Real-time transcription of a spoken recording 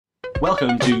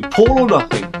Welcome to Paul or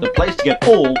Nothing, the place to get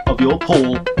all of your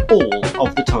Paul all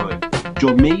of the time.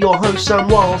 Join me, your host Sam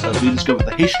Wiles, as we discover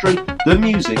the history, the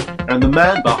music, and the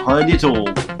man behind it all,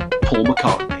 Paul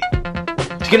McCartney.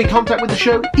 To get in contact with the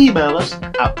show, email us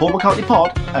at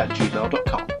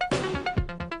paulmccartneypod@gmail.com.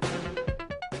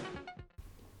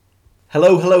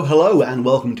 Hello, and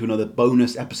welcome to another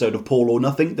bonus episode of Paul or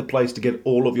Nothing, the place to get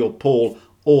all of your Paul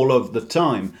all of the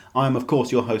time. I am, of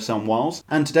course, your host, Sam Wiles,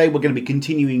 and today we're going to be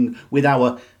continuing with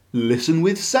our Listen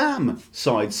with Sam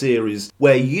side series,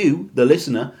 where you, the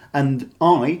listener, and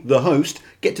I, the host,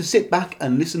 get to sit back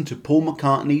and listen to Paul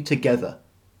McCartney together.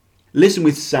 Listen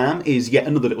with Sam is yet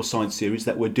another little side series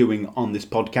that we're doing on this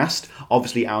podcast.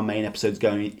 Obviously, our main episode's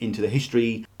going into the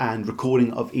history and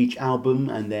recording of each album,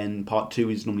 and then part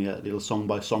 2 is normally a little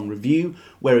song-by-song review,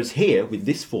 whereas here, with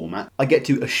this format, I get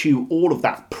to eschew all of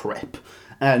that prep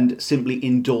and simply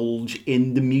indulge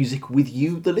in the music with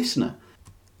you, the listener.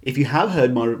 If you have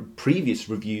heard my previous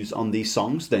reviews on these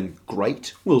songs, then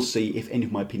great. We'll see if any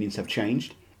of my opinions have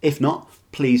changed. If not,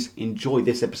 please enjoy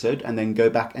this episode and then go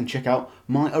back and check out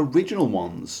my original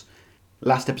ones.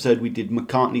 Last episode we did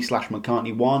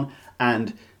McCartney/McCartney 1,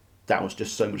 and that was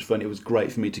just so much fun. It was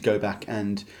great for me to go back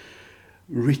and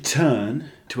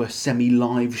return to a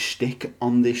semi-live shtick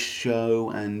on this show,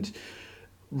 and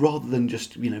rather than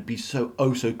just, be so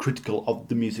critical of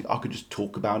the music, I could just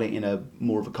talk about it in a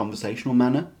more of a conversational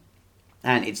manner.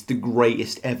 And it's the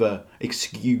greatest ever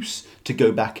excuse to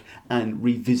go back and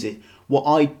revisit what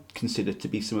I consider to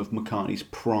be some of McCartney's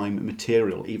prime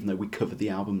material, even though we covered the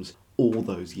albums all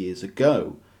those years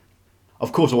ago.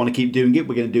 Of course, I want to keep doing it.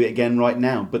 We're going to do it again right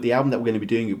now. But the album that we're going to be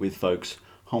doing it with, folks,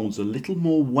 holds a little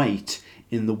more weight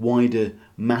in the wider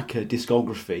Macca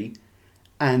discography.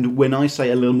 And when I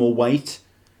say a little more weight,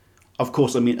 of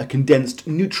course, I mean a condensed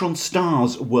neutron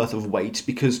stars worth of weight,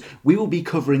 because we will be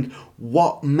covering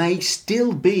what may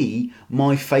still be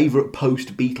my favourite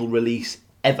post-Beatle release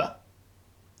ever.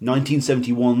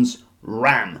 1971's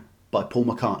Ram by Paul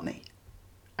McCartney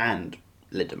and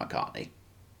Linda McCartney.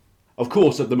 Of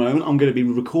course, at the moment, I'm going to be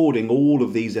recording all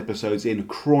of these episodes in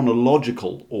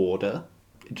chronological order.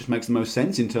 It just makes the most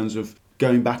sense in terms of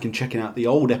going back and checking out the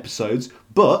old episodes.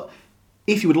 But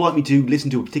if you would like me to listen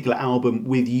to a particular album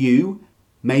with you,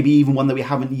 maybe even one that we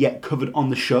haven't yet covered on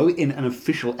the show in an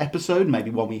official episode, maybe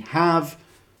one we have,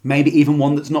 maybe even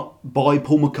one that's not by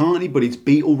Paul McCartney, but it's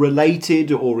Beatle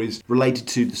related or is related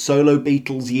to the solo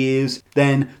Beatles years,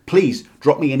 then please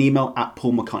drop me an email at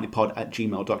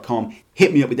paulmccartneypod@gmail.com.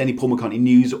 Hit me up with any Paul McCartney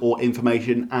news or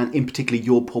information, and in particular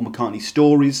your Paul McCartney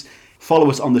stories. Follow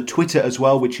us on the Twitter as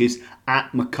well, which is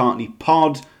at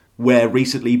McCartneyPod, where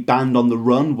recently Band on the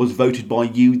Run was voted by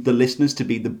you, the listeners, to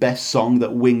be the best song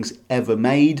that Wings ever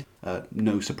made.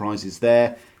 No surprises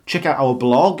there. Check out our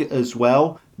blog as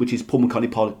well, which is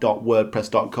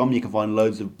paulmccartneypod.wordpress.com. You can find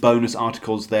loads of bonus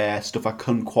articles there, stuff I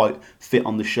couldn't quite fit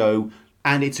on the show.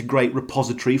 And it's a great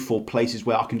repository for places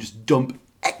where I can just dump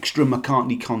extra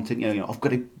McCartney content. I've got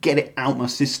to get it out my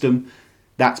system.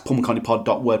 That's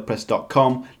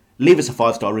paulmccartneypod.wordpress.com. Leave us a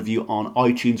 5-star review on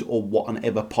iTunes or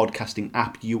whatever podcasting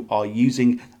app you are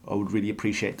using. I would really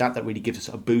appreciate that. That really gives us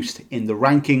a boost in the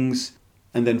rankings.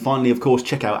 And then finally, of course,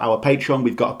 check out our Patreon.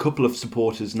 We've got a couple of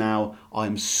supporters now. I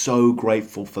am so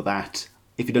grateful for that.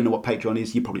 If you don't know what Patreon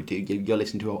is, you probably do. You're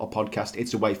listening to a podcast.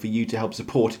 It's a way for you to help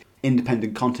support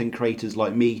independent content creators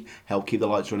like me, help keep the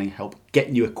lights running, help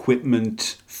get new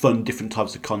equipment, fund different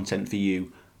types of content for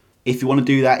you. If you want to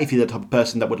do that, if you're the type of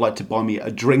person that would like to buy me a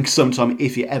drink sometime,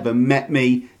 if you ever met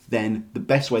me, then the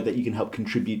best way that you can help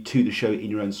contribute to the show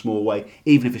in your own small way,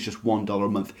 even if it's just $1 a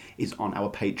month, is on our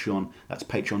Patreon. That's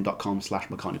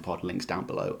patreon.com/McCartneyPod, links down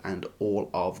below, and all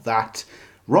of that.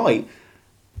 Right.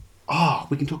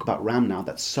 We can talk about Ram now.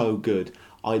 That's so good.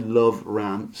 I love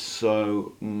Ram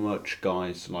so much,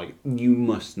 guys. You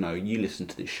must know. You listen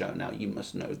to this show now. You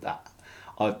must know that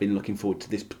I've been looking forward to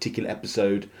this particular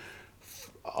episode.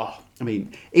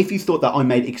 If you thought that I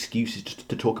made excuses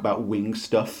to talk about Wings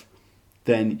stuff,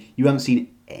 then you haven't seen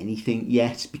anything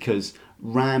yet, because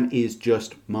Ram is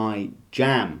just my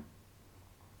jam.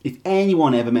 If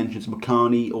anyone ever mentions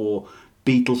McCartney or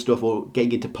Beatles stuff or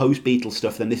getting into post-Beatles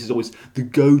stuff, then this is always the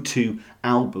go-to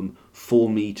album for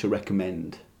me to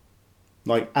recommend.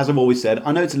 As I've always said,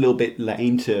 I know it's a little bit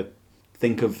lame to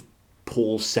think of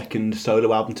Paul's second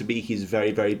solo album to be his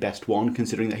very, very best one,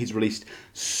 considering that he's released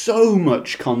so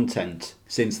much content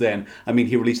since then.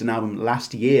 He released an album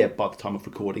last year by the time of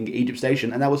recording, Egypt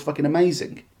Station, and that was fucking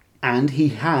amazing. And he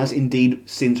has indeed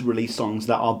since released songs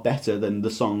that are better than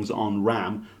the songs on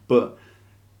Ram, but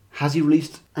has he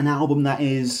released an album that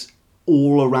is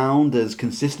all around as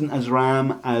consistent as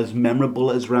Ram, as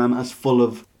memorable as Ram, as full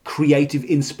of creative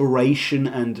inspiration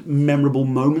and memorable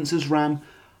moments as Ram?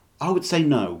 I would say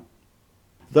no.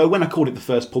 Though when I called it the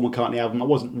first Paul McCartney album, I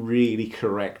wasn't really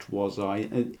correct, was I?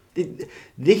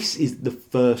 This is the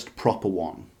first proper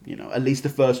one, at least the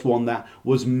first one that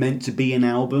was meant to be an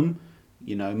album.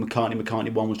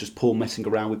 McCartney 1 was just Paul messing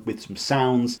around with some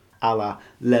sounds, a la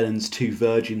Lennon's Two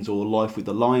Virgins or Life with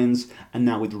the Lions. And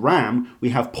now with Ram, we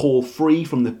have Paul free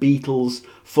from the Beatles,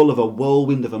 full of a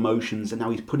whirlwind of emotions, and now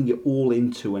he's putting it all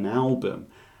into an album.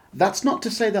 That's not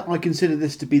to say that I consider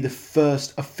this to be the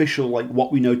first official,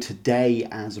 what we know today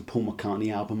as a Paul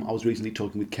McCartney album. I was recently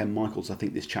talking with Ken Michaels. I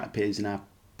think this chat appears in our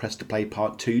Press to Play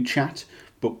Part 2 chat.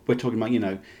 But we're talking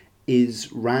about,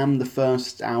 is Ram the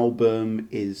first album?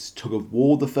 Is Tug of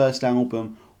War the first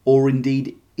album? Or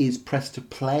indeed, is Press to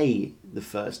Play the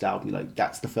first album?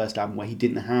 That's the first album where he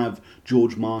didn't have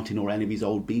George Martin or any of his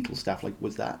old Beatles stuff.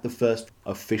 Was that the first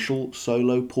official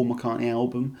solo Paul McCartney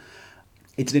album?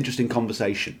 It's an interesting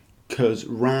conversation because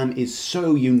Ram is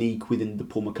so unique within the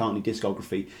Paul McCartney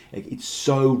discography. It's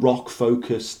so rock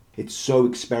focused, it's so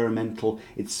experimental,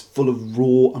 it's full of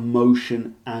raw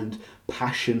emotion and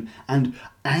passion and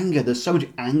anger. There's so much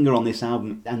anger on this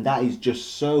album, and that is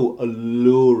just so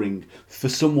alluring for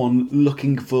someone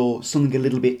looking for something a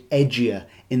little bit edgier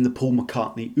in the Paul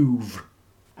McCartney oeuvre.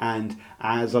 And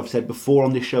as I've said before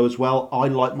on this show as well, I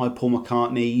like my Paul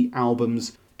McCartney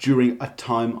albums during a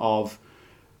time of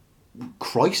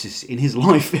crisis in his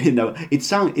life. It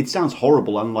sounds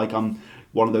horrible, and like I'm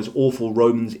one of those awful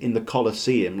Romans in the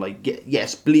Colosseum.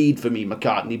 Yes, bleed for me,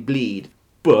 McCartney, bleed.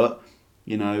 But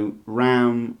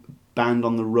Ram, Band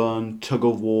on the Run, Tug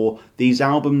of War, these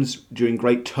albums during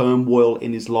great turmoil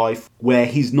in his life where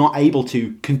he's not able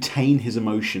to contain his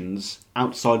emotions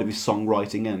outside of his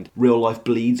songwriting and real life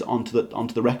bleeds onto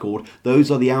the record.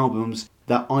 Those are the albums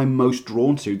that I'm most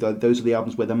drawn to. Those are the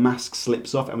albums where the mask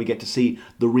slips off and we get to see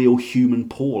the real human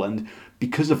Paul. And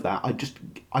because of that,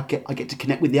 I get to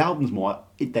connect with the albums more.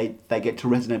 They get to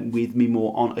resonate with me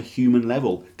more on a human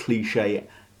level, cliche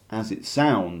as it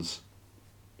sounds.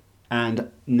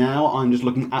 And now I'm just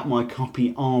looking at my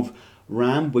copy of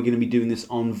Ram. We're going to be doing this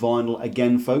on vinyl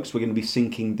again, folks. We're going to be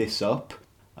syncing this up.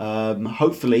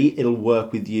 Hopefully it'll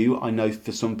work with you. I know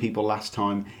for some people last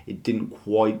time it didn't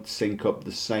quite sync up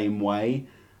the same way.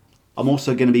 I'm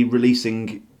also going to be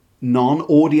releasing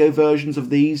non-audio versions of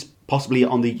these, possibly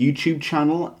on the YouTube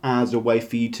channel, as a way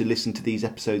for you to listen to these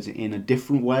episodes in a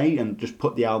different way and just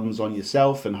put the albums on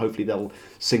yourself, and hopefully they'll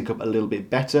sync up a little bit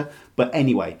better. But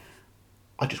anyway,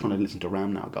 I just want to listen to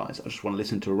Ram now, guys. I just want to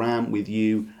listen to Ram with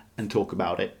you and talk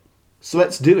about it. So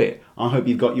let's do it. I hope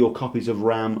you've got your copies of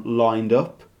Ram lined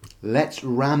up. Let's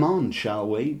ram on, shall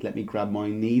we? Let me grab my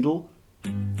needle.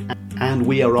 And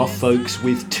we are off, folks,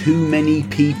 with Too Many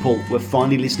People. We're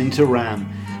finally listening to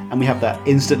Ram. And we have that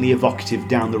instantly evocative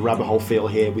down the rabbit hole feel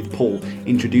here with Paul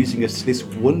introducing us to this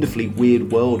wonderfully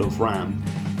weird world of Ram.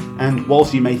 And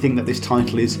whilst you may think that this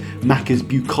title is Macca's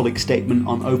bucolic statement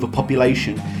on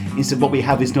overpopulation, instead what we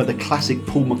have is the classic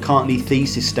Paul McCartney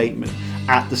thesis statement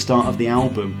at the start of the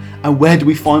album. And where do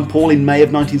we find Paul in May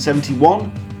of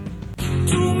 1971?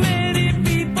 Too many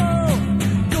people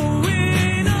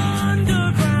going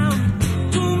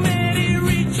underground, too many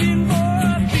reaching for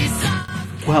a piece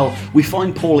of... Well, we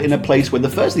find Paul in a place where the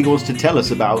first thing he wants to tell us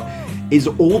about is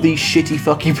all these shitty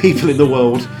fucking people in the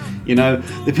world.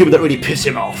 The people that really piss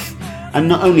him off. And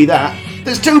not only that,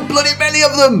 there's too bloody many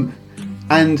of them!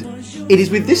 And it is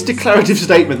with this declarative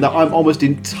statement that I'm almost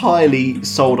entirely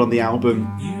sold on the album,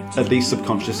 at least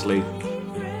subconsciously.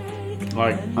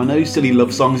 I know Silly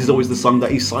Love Songs is always the song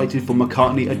that he cited for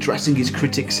McCartney addressing his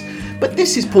critics, but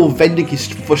this is Paul venting his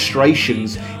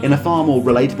frustrations in a far more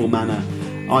relatable manner,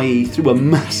 i.e. through a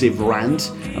massive rant,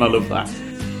 and I love that.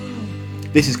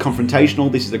 This is confrontational,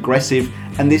 this is aggressive,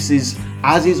 and this is,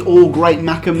 as is all great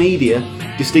Macca media,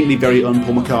 distinctly very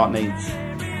un-Paul McCartney.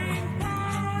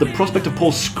 The prospect of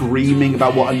Paul screaming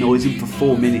about what annoys him for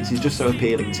 4 minutes is just so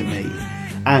appealing to me.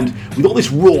 And with all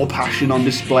this raw passion on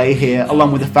display here,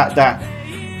 along with the fact that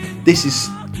this is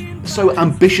so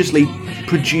ambitiously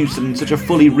produced and such a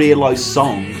fully realised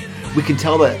song, we can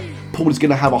tell that Paul is going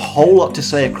to have a whole lot to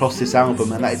say across this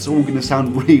album and that it's all going to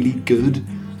sound really good.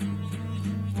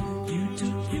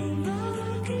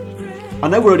 I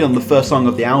know we're already on the first song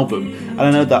of the album, and I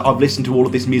know that I've listened to all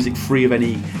of this music free of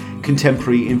any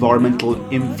contemporary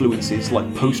environmental influences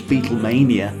like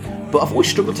post-Beatlemania, but I've always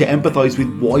struggled to empathise with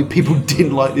why people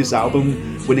didn't like this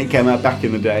album when it came out back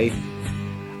in the day.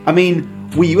 I mean,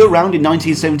 were you around in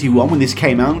 1971 when this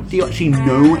came out? Do you actually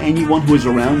know anyone who was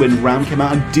around when Ram came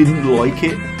out and didn't like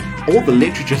it? All the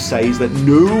literature says that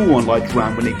no one liked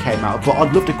Ram when it came out, but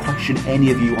I'd love to question any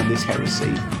of you on this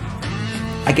heresy.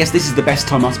 I guess this is the best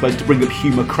time I'm supposed to bring up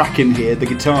Hugh McCracken here, the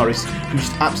guitarist, who's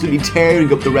just absolutely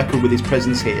tearing up the record with his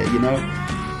presence here, you know?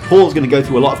 Paul's going to go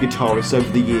through a lot of guitarists over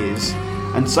the years,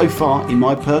 and so far, in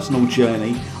my personal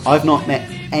journey, I've not met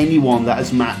anyone that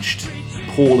has matched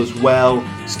Paul as well,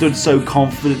 stood so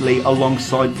confidently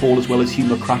alongside Paul as well as Hugh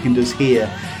McCracken does here.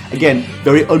 Again,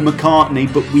 very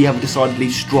un-McCartney, but we have a decidedly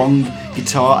strong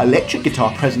electric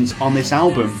guitar presence on this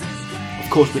album. Of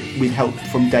course, with help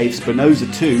from Dave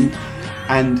Spinoza too,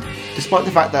 and despite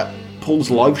the fact that Paul's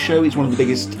live show is one of the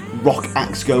biggest rock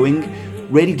acts going,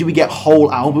 rarely do we get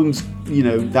whole albums, you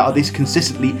know, that are this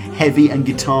consistently heavy and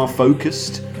guitar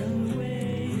focused.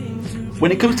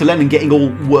 When it comes to Lennon getting all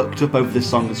worked up over this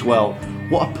song as well,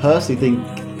 what I personally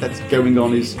think that's going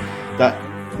on is that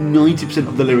 90%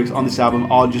 of the lyrics on this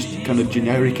album are just kind of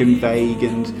generic and vague,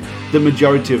 and the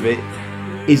majority of it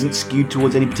isn't skewed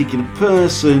towards any particular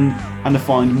person, and I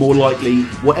find more likely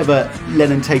whatever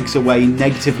Lennon takes away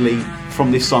negatively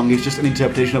from this song is just an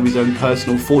interpretation of his own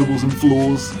personal foibles and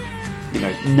flaws. You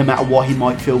know, no matter what he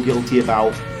might feel guilty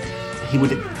about, he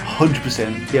would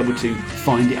 100% be able to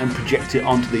find it and project it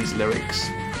onto these lyrics.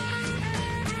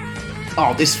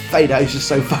 Oh, this fade out is just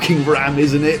so fucking ram,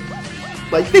 isn't it?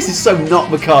 Like, this is so not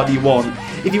McCartney 1.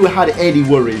 If you had any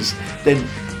worries, then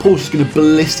Paul's just going to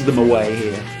blister them away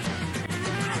here.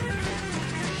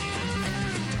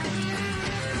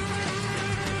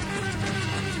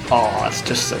 Oh, that's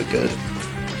just so good.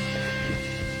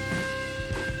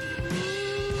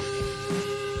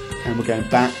 And we're going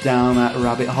back down that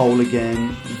rabbit hole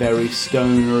again. Very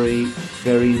stonery,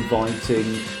 very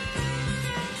inviting.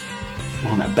 Oh,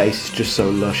 and that bass is just so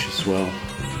lush as well.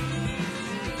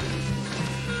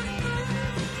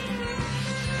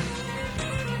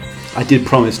 I did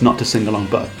promise not to sing along,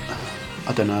 but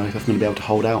I don't know if I'm going to be able to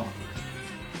hold out.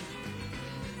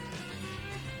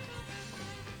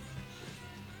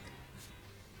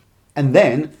 And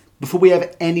then, before we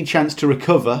have any chance to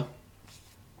recover,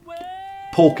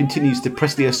 Paul continues to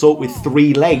press the assault with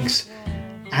 3 legs,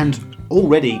 and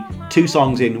already 2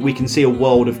 songs in we can see a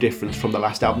world of difference from the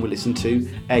last album we listened to,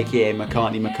 aka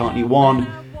McCartney 1.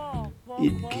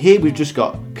 Here we've just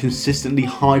got consistently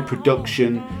high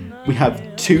production. We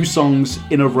have 2 songs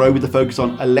in a row with a focus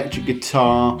on electric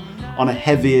guitar, on a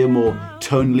heavier, more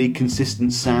tonally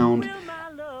consistent sound.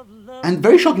 And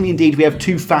very shockingly indeed, we have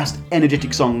 2 fast,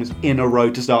 energetic songs in a row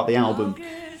to start the album.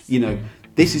 You know,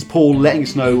 this is Paul letting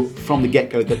us know from the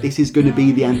get-go that this is going to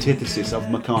be the antithesis of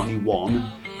McCartney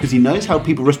 1, because he knows how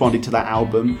people responded to that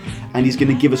album, and he's going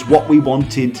to give us what we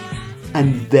wanted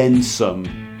and then some.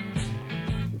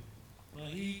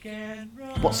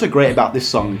 What's so great about this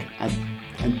song,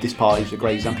 and this part is a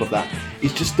great example of that,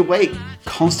 is just the way it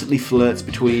constantly flirts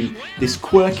between this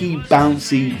quirky,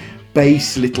 bouncy,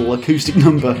 bass little acoustic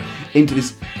number into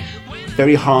this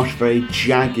very harsh, very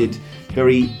jagged,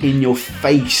 very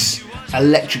in-your-face,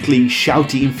 electrically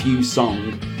shouty infused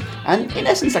song. And in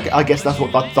essence, I guess that's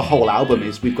what the whole album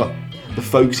is. We've got the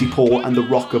folksy Paul and the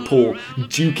rocker Paul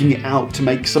duking it out to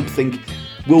make something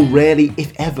we'll rarely,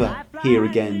 if ever, hear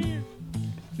again.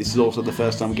 This is also the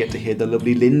first time we get to hear the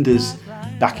lovely Linda's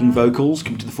backing vocals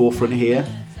come to the forefront here,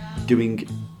 doing,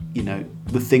 you know,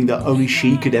 the thing that only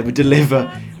she could ever deliver,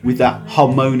 with that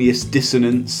harmonious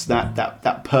dissonance,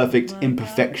 that perfect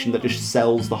imperfection that just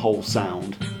sells the whole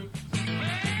sound.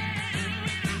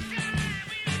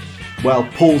 Well,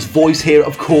 Paul's voice here,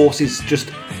 of course, is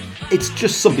it's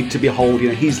just something to behold. You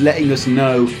know, he's letting us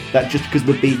know that just because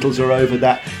the Beatles are over,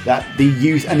 that the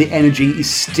youth and the energy is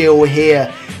still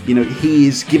here. You know, he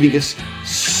is giving us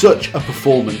such a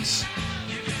performance.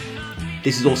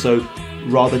 This is also,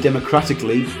 rather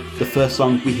democratically, the first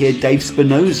song we hear Dave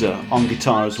Spinoza on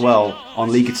guitar as well,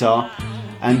 on lead guitar.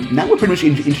 And now we're pretty much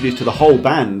introduced to the whole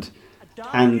band.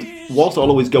 And whilst I'll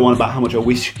always go on about how much I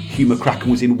wish Hugh McCracken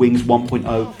was in Wings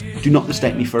 1.0, do not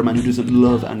mistake me for a man who doesn't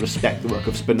love and respect the work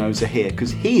of Spinoza here,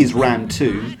 because he is ram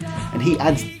too, and he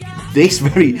adds this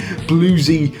very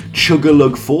bluesy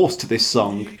chug-a-lug force to this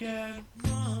song.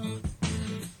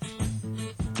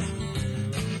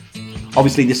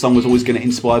 Obviously, this song was always going to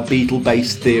inspire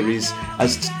Beatle-based theories,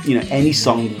 as you know, any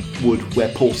song would, where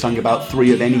Paul sang about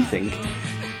 3 of anything,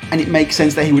 and it makes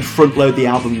sense that he would front-load the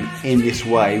album in this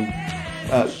way.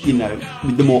 You know,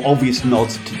 with the more obvious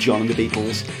nods to John and the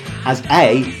Beatles, as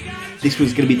A, this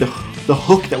was going to be the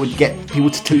hook that would get people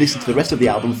to listen to the rest of the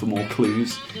album for more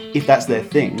clues, if that's their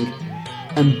thing,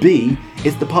 and B,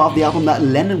 it's the part of the album that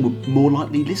Lennon would more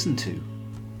likely listen to.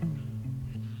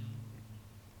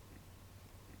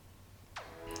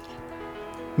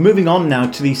 Moving on now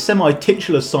to the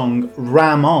semi-titular song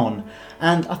Ram On,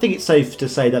 and I think it's safe to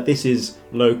say that this is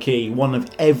low-key one of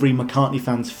every McCartney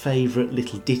fan's favourite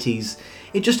little ditties.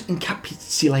 it just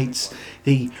encapsulates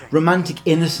the romantic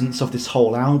innocence of this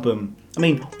whole album. I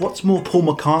mean, what's more Paul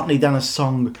McCartney than a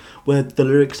song where the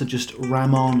lyrics are just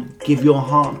ram on, give your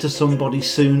heart to somebody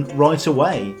soon, right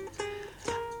away?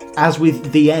 As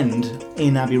with the end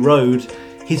in Abbey Road,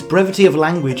 his brevity of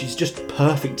language is just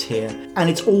perfect here, and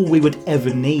it's all we would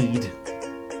ever need.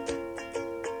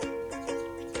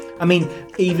 I mean,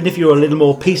 even if you're a little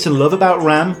more peace and love about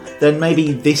Ram, then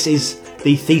maybe this is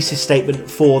the thesis statement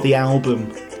for the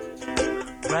album.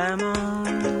 Ram on,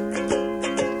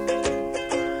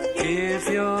 give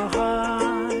your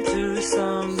heart to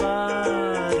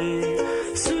somebody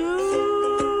soon,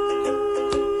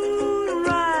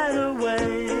 right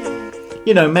away.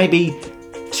 You know, maybe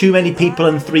Too Many People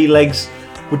and Three Legs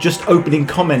were just opening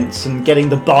comments and getting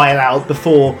the bile out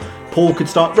before Paul could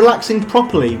start relaxing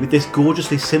properly with this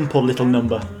gorgeously simple little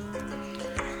number.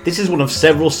 This is one of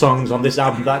several songs on this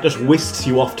album that just whisks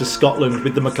you off to Scotland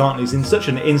with the McCartneys in such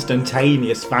an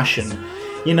instantaneous fashion.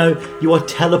 You know, you are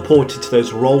teleported to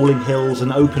those rolling hills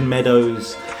and open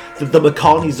meadows. The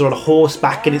McCartneys are on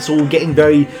horseback and it's all getting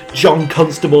very John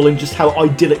Constable and just how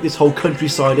idyllic this whole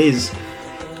countryside is.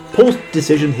 Paul's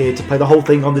decision here to play the whole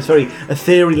thing on this very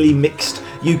ethereally mixed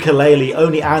ukulele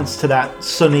only adds to that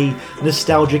sunny,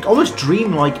 nostalgic, almost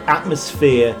dreamlike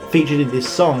atmosphere featured in this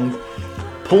song.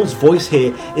 Paul's voice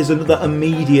here is another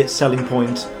immediate selling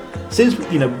point. Since,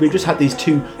 you know, we've just had these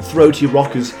two throaty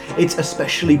rockers, it's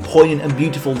especially poignant and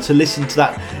beautiful to listen to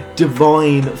that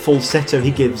divine falsetto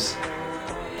he gives.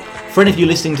 For any of you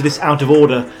listening to this out of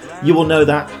order, you will know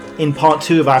that in part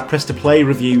 2 of our Press to Play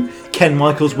review, Ken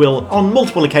Michaels will, on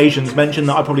multiple occasions, mention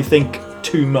that I probably think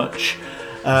too much.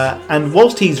 And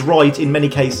whilst he's right in many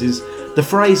cases, the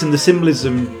phrase and the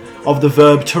symbolism of the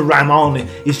verb to ram on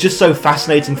is just so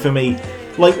fascinating for me.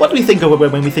 Like, what do we think of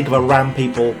when we think of a ram,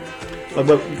 people? Like,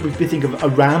 we think of a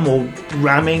ram or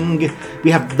ramming.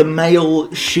 We have the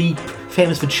male sheep,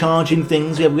 famous for charging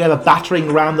things. We have a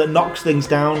battering ram that knocks things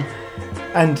down.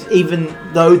 And even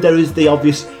though there is the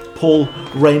obvious Paul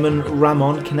Raymond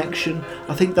Ramon connection,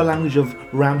 I think the language of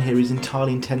ram here is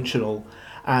entirely intentional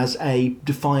as a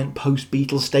defiant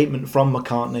post-Beatles statement from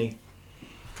McCartney.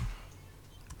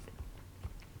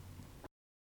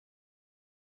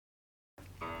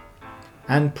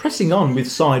 And pressing on with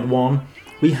side 1,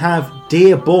 we have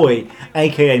Dear Boy,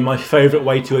 aka my favourite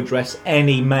way to address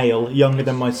any male younger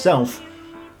than myself.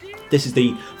 This is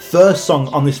the first song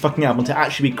on this fucking album to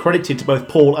actually be credited to both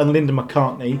Paul and Linda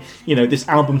McCartney. You know, this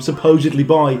album supposedly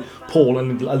by Paul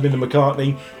and Linda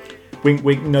McCartney. Wink,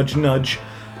 wink, nudge, nudge.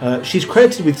 She's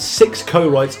credited with 6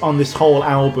 co-writes on this whole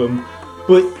album.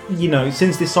 But, you know,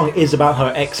 since this song is about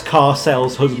her ex-car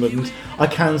sales husband, I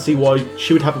can see why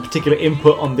she would have a particular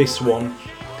input on this one.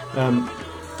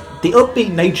 The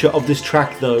upbeat nature of this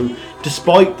track, though,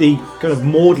 despite the kind of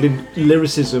maudlin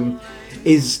lyricism,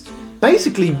 is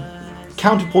basically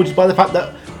counterpointed by the fact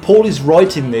that Paul is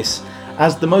writing this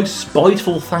as the most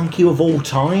spiteful thank you of all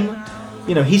time.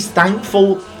 You know, he's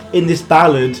thankful in this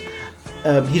ballad.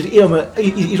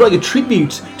 He's writing a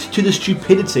tribute to the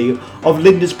stupidity of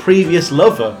Linda's previous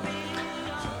lover.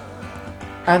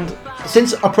 And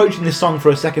since approaching this song for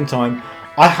a second time,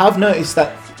 I have noticed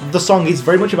that the song is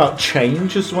very much about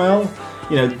change as well.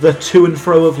 You know, the to and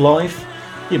fro of life.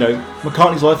 You know,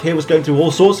 McCartney's life here was going through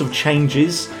all sorts of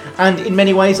changes, and in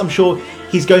many ways I'm sure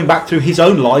he's going back through his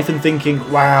own life and thinking,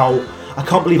 wow, I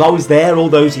can't believe I was there all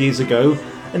those years ago.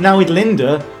 And now with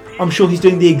Linda, I'm sure he's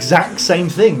doing the exact same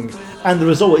thing, and the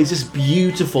result is this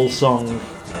beautiful song.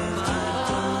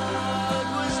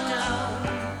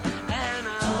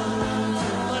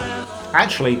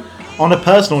 Actually, on a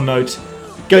personal note,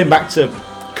 coming back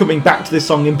to this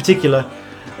song in particular,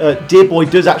 Dear Boy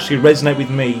does actually resonate with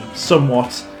me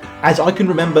somewhat, as I can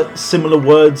remember similar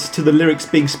words to the lyrics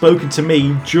being spoken to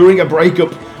me during a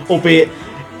breakup, albeit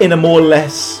in a more or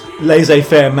less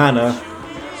laissez-faire manner.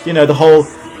 You know, the whole,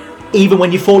 even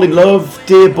when you fall in love,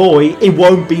 dear boy, it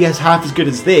won't be half as good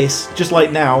as this, just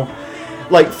like now.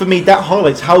 Like, for me, that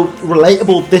highlights how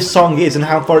relatable this song is and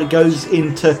how far it goes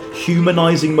into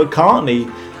humanising McCartney.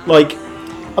 Like,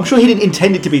 I'm sure he didn't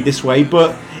intend it to be this way,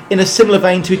 but in a similar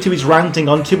vein to his ranting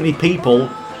on Too Many People,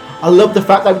 I love the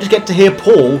fact that we just get to hear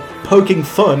Paul poking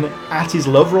fun at his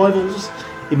love rivals.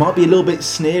 It might be a little bit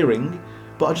sneering,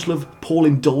 but I just love Paul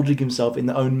indulging himself in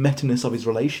the own meta-ness of his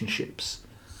relationships.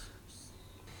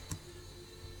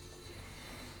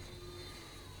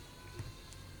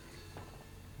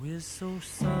 We're so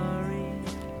sorry.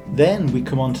 Then we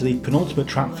come on to the penultimate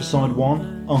track for side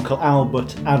 1, Uncle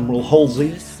Albert, Admiral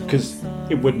Halsey, because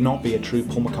it would not be a true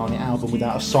Paul McCartney album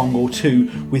without a song or two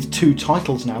with 2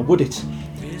 titles now, would it?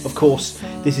 Of course,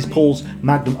 this is Paul's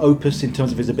magnum opus in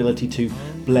terms of his ability to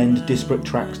blend disparate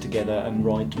tracks together and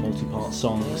write multi-part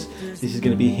songs. This is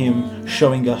going to be him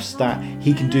showing us that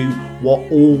he can do what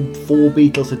all 4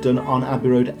 Beatles had done on Abbey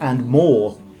Road and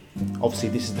more. Obviously,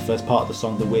 this is the first part of the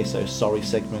song, the We're So Sorry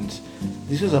segment.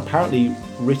 This was apparently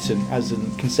written as a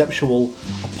conceptual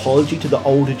apology to the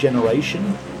older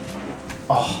generation.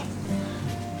 Oh,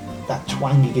 that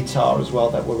twangy guitar as well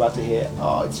that we're about to hear.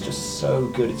 Oh, it's just so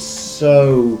good. It's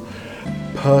so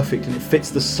perfect and it fits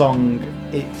the song.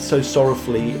 It's so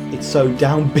sorrowfully. It's so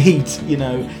downbeat, you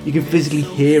know. You can physically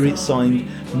hear it signed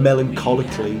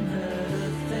melancholically.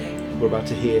 We're about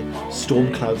to hear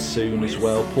Storm Clouds soon as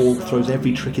well. Paul throws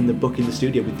every trick in the book in the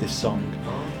studio with this song.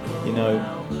 You know,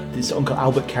 this Uncle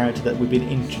Albert character that we've been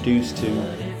introduced to,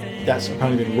 that's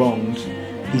apparently been wronged.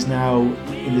 He's now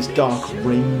in this dark,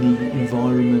 rainy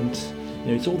environment. You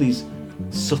know, it's all these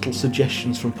subtle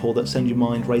suggestions from Paul that send your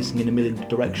mind racing in a million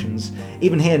directions.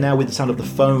 Even here now with the sound of the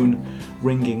phone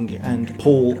ringing and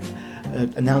Paul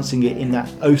announcing it in that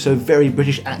oh so very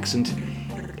British accent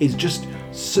is just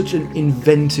such an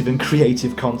inventive and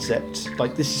creative concept.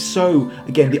 Like, this is so,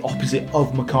 again, the opposite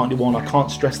of McCartney 1. I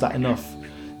can't stress that enough.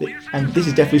 And this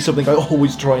is definitely something I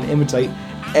always try and imitate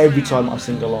every time I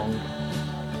sing along.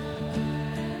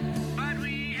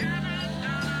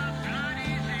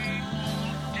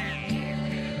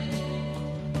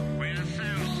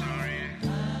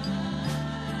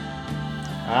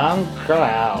 Uncle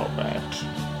Albert.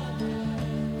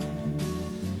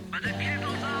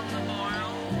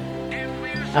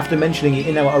 After mentioning it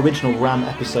in our original Ram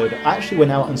episode, I actually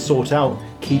went out and sought out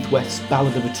Keith West's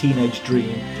Ballad of a Teenage Dream.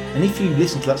 And if you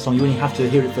listen to that song, you only have to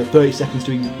hear it for 30 seconds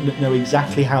to know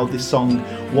exactly how this song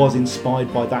was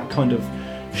inspired by that kind of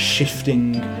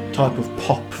shifting type of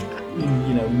pop,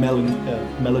 you know,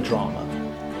 melodrama.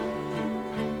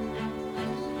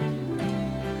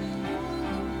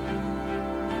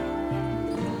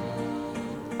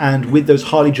 And with those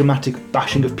highly dramatic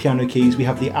bashing of piano keys, we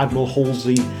have the Admiral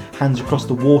Halsey Hands Across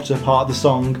the Water part of the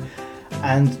song.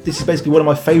 And this is basically one of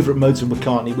my favourite modes of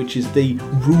McCartney, which is the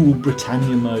Rule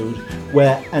Britannia mode,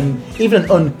 where even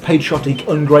an unpatriotic,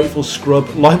 ungrateful scrub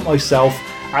like myself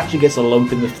actually gets a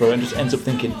lump in the throat and just ends up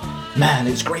thinking, man,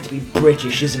 it's great to be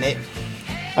British, isn't it?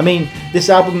 I mean, this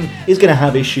album is going to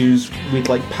have issues with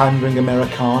like pandering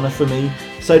Americana for me,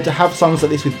 so to have songs like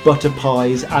this with butter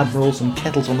pies, admirals and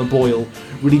kettles on the boil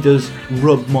really does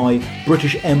rub my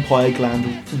British Empire gland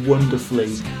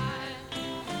wonderfully.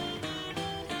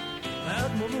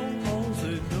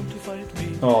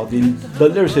 Oh, the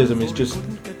lyricism is just,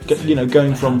 you know,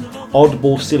 going from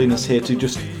oddball silliness here to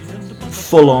just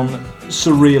full-on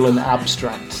surreal and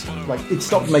abstract. Like, it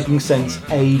stopped making sense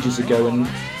ages ago, and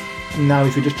now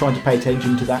if you're just trying to pay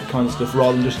attention to that kind of stuff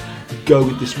rather than just go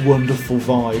with this wonderful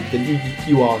vibe, then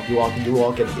you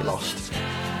are getting it lost.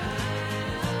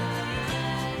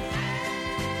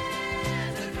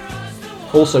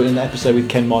 Also, in the episode with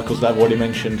Ken Michaels that I've already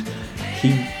mentioned,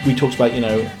 we talked about, you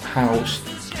know, how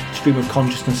stream of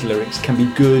consciousness lyrics can be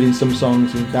good in some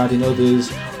songs and bad in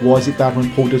others. Why is it bad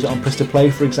when Paul does it on Press to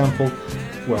Play, for example?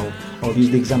 Well, I'll use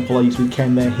the example I used with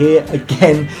Ken there. Here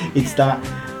again, it's that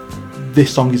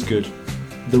this song is good.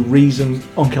 The reason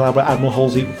Uncle Albert Admiral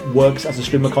Halsey works as a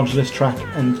stream of consciousness track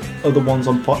and other ones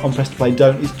on Press to Play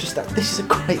don't is just that this is a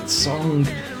great song.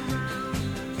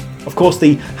 Of course,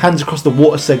 the Hands Across the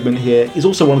Water segment here is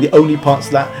also one of the only parts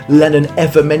that Lennon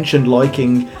ever mentioned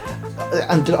liking,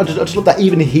 and I just love that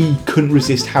even he couldn't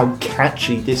resist how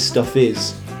catchy this stuff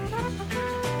is.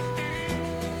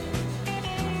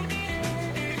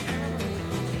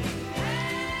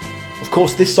 Of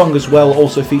course, this song as well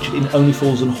also featured in Only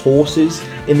Fools and Horses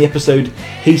in the episode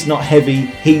He's Not Heavy,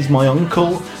 He's My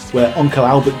Uncle, where Uncle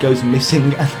Albert goes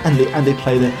missing and they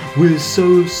play the We're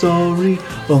So Sorry,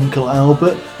 Uncle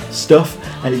Albert stuff,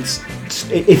 and it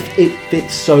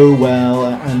fits so well.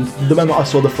 And the moment I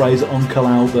saw the phrase Uncle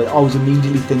Albert, I was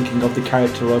immediately thinking of the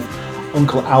character of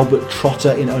Uncle Albert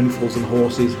Trotter in Only Fools and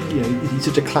Horses. You know, he's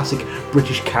such a classic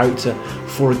British character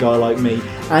for a guy like me.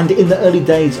 And in the early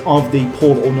days of the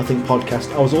Paul or Nothing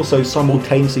podcast, I was also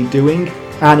simultaneously doing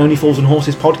an Only Fools and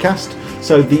Horses podcast.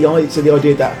 So the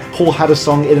idea that Paul had a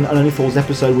song in an Only Fools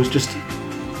episode was just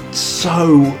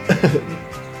so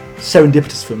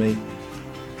serendipitous for me.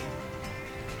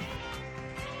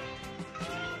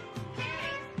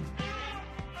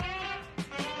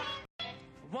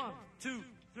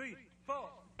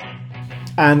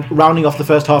 And rounding off the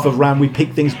first half of Ram, we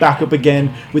pick things back up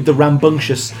again with the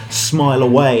rambunctious Smile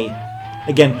Away.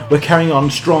 Again, we're carrying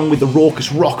on strong with the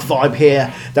raucous rock vibe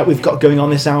here that we've got going on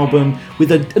this album,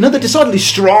 with another decidedly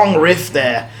strong riff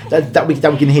there that we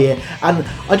can hear. And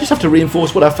I just have to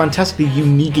reinforce what a fantastically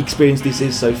unique experience this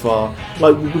is so far.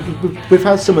 Like, we've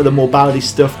had some of the more ballady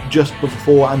stuff just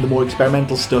before and the more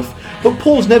experimental stuff, but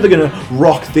Paul's never going to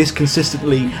rock this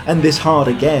consistently and this hard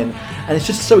again. And it's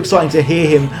just so exciting to hear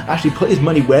him actually put his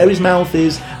money where his mouth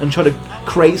is and try to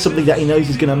create something that he knows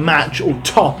is going to match or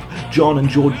top John and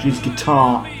George's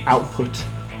guitar output.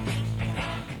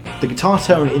 The guitar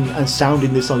tone and sound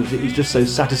in this song is just so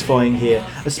satisfying here,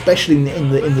 especially in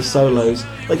the solos.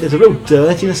 Like, there's a real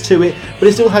dirtiness to it, but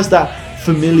it still has that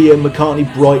familiar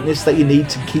McCartney brightness that you need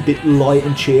to keep it light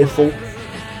and cheerful.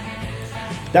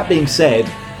 That being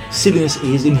said, silliness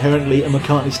is inherently a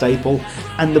McCartney staple,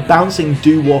 and the bouncing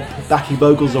doo-wop backing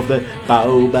vocals of the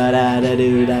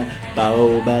bow-ba-da-da-doo-da,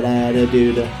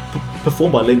 bow-ba-da-da-doo-da,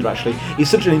 performed by Linda actually, is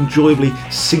such an enjoyably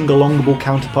sing-alongable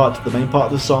counterpart to the main part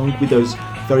of the song, with those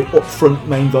very upfront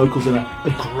main vocals and an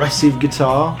aggressive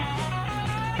guitar.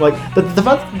 Like, the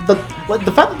fact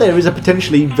that there is a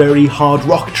potentially very hard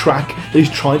rock track that is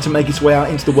trying to make its way out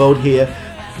into the world here,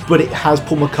 but it has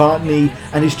Paul McCartney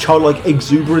and his childlike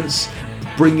exuberance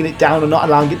bringing it down and not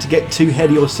allowing it to get too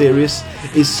heady or serious,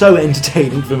 is so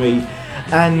entertaining for me.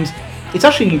 And it's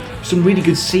actually some really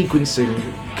good sequencing,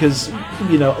 because,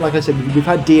 you know, like I said, we've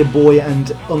had Dear Boy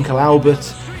and Uncle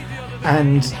Albert,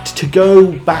 and to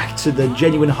go back to the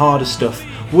genuine harder stuff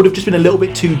would have just been a little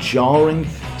bit too jarring.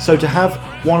 So to have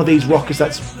one of these rockers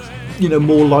that's, you know,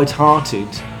 more light-hearted,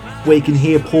 where you can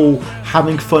hear Paul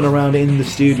having fun around in the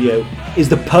studio, is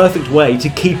the perfect way to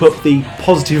keep up the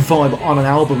positive vibe on an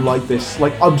album like this.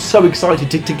 Like, I'm so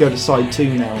excited to go to side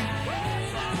 2 now.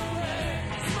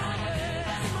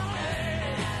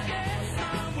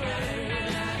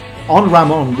 On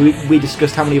Ram On, we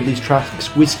discussed how many of these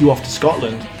tracks whisk you off to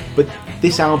Scotland, but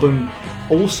this album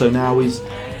also now is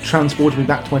transported me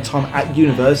back to my time at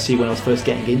university when I was first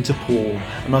getting into Paul,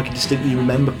 and I can distinctly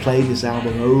remember playing this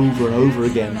album over and over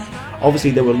again.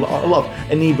 Obviously there were a lot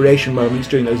of inebriation moments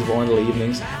during those vinyl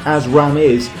evenings, as Ram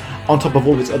is, on top of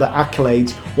all its other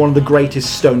accolades, one of the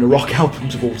greatest stoner rock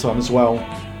albums of all time as well.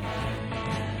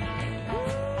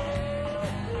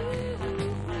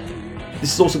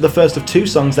 This is also the first of 2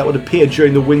 songs that would appear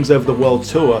during the Wings Over the World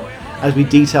tour, as we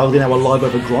detailed in our Live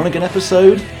Over Groningen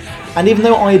episode. And even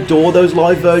though I adore those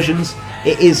live versions,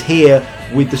 it is here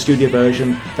with the studio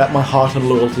version that my heart and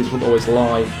loyalties will always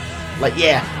lie. Like,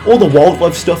 yeah, all the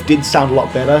Wildlife stuff did sound a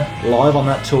lot better live on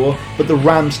that tour, but the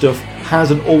Ram stuff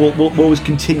has and will always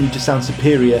continue to sound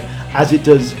superior as it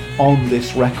does on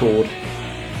this record.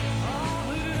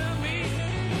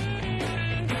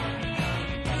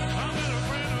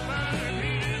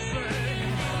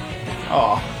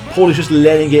 Paul is just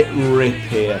letting it rip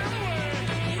here.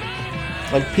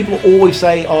 Like, people always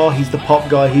say, oh, he's the pop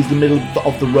guy, he's the middle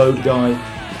of the road guy,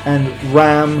 and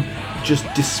Ram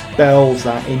just dispels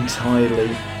that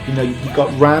entirely. You know, you've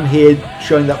got Ram here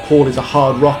showing that Paul is a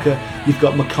hard rocker, you've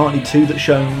got McCartney 2 that's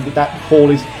showing that Paul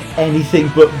is anything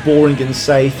but boring and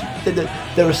safe.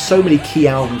 There are so many key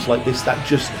albums like this that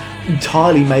just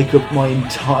entirely make up my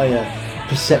entire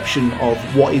perception of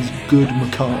what is good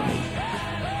McCartney.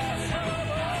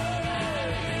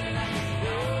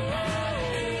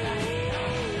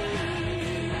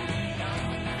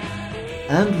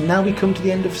 And now we come to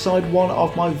the end of side 1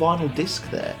 of my vinyl disc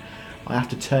there. I have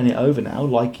to turn it over now,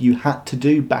 like you had to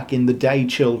do back in the day,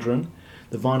 children.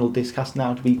 The vinyl disc has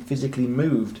now to be physically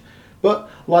moved. But,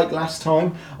 like last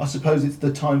time, I suppose it's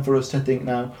the time for us to think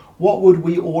now, what would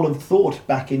we all have thought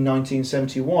back in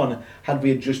 1971 had we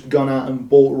had just gone out and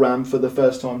bought Ram for the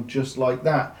first time just like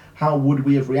that? How would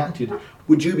we have reacted?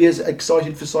 Would you be as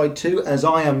excited for side 2 as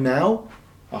I am now?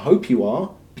 I hope you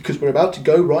are, because we're about to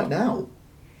go right now.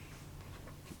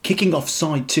 Kicking off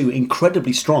side 2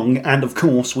 incredibly strong, and of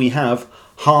course we have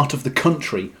Heart of the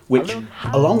Country, which,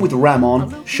 along with Ram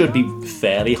On, should be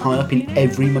fairly high up in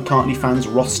every McCartney fan's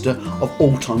roster of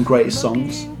all-time greatest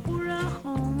songs.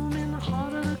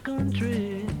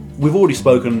 We've already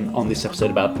spoken on this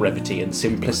episode about brevity and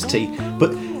simplicity,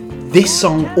 but this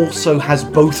song also has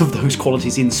both of those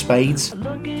qualities in spades.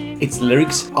 Its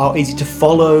lyrics are easy to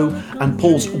follow, and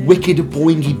Paul's wicked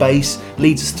boingy bass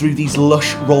leads us through these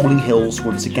lush rolling hills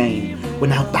once again. We're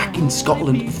now back in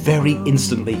Scotland very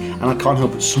instantly, and I can't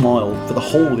help but smile for the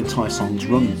whole entire song's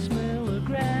run.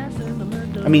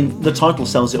 I mean, the title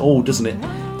sells it all, doesn't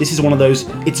it? This is one of those,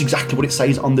 it's exactly what it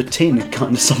says on the tin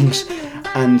kind of songs,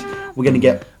 and we're going to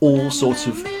get all sorts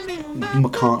of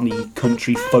McCartney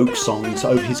country folk songs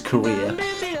over his career,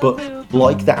 but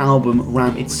like the album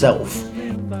Ram itself,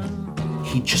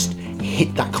 he just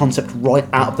hit that concept right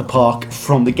out of the park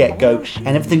from the get-go, and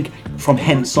everything from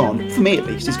hence on, for me at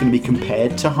least, is going to be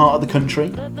compared to Heart of the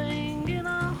Country.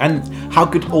 And how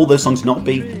could all those songs not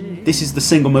be? This is the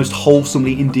single most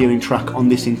wholesomely endearing track on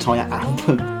this entire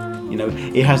album. You know,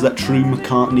 it has that true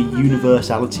McCartney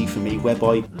universality for me,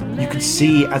 whereby you could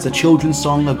see it as a children's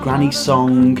song, a granny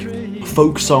song, a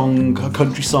folk song, a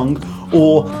country song,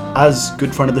 or, as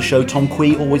good friend of the show Tom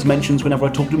Quee always mentions whenever I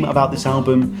talk to him about this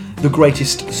album, the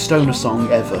greatest stoner song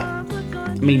ever.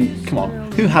 I mean, come on,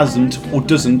 who hasn't or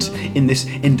doesn't in this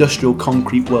industrial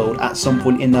concrete world at some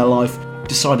point in their life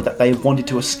decided that they wanted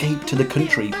to escape to the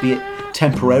country, be it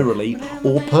temporarily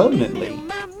or permanently?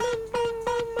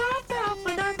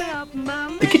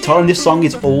 The guitar in this song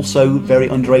is also very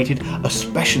underrated,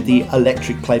 especially the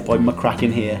electric played by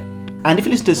McCracken here. And if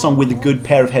you listen to the song with a good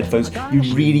pair of headphones, you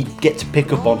really get to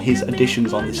pick up on his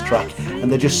additions on this track, and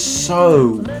they're just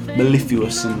so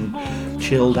mellifluous and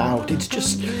chilled out.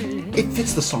 It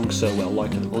fits the song so well.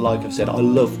 Like I've said, I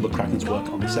love McCracken's work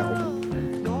on this album.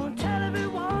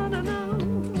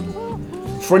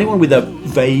 For anyone with a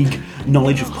vague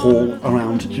knowledge of Paul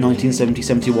around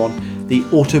 1970-71, the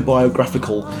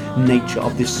autobiographical nature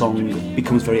of this song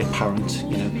becomes very apparent.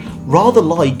 You know, rather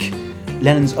like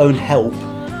Lennon's own Help,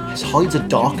 hides a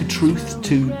darker truth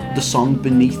to the song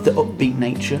beneath the upbeat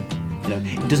nature. You know,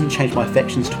 it doesn't change my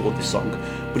affections toward this song,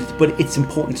 but it's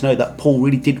important to know that Paul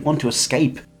really did want to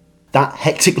escape that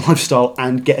hectic lifestyle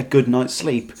and get a good night's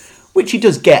sleep, which he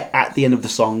does get at the end of the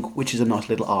song, which is a nice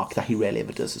little arc that he rarely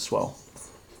ever does as well.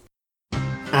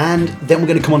 And then we're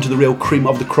going to come on to the real cream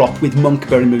of the crop with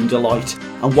Monkberry Moon Delight.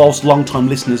 And whilst long-time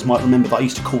listeners might remember that I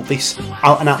used to call this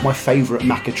out and out my favourite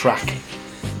Macca track,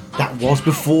 that was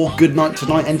before Goodnight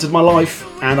Tonight entered my life,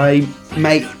 and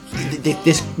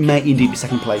this may indeed be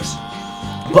second place.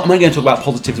 But I'm only going to talk about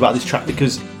positives about this track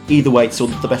because either way it's still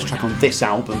the best track on this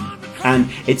album,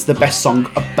 and it's the best song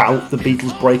about the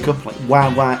Beatles breakup. Like,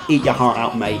 wow, eat your heart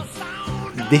out, mate.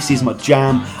 This is my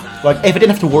jam. Like, if I didn't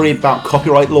have to worry about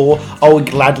copyright law, I would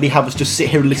gladly have us just sit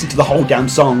here and listen to the whole damn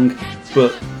song,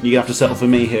 but you're going to have to settle for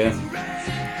me here.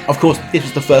 Of course, this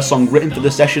was the first song written for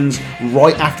the sessions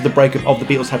right after the breakup of the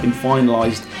Beatles had been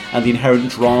finalised, and the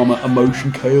inherent drama,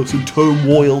 emotion, chaos and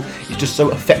turmoil is just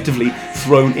so effectively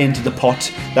thrown into the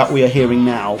pot that we are hearing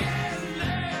now.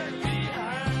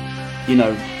 You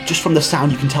know, just from the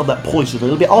sound you can tell that Paul is a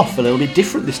little bit off, a little bit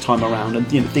different this time around,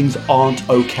 and you know, things aren't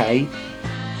okay.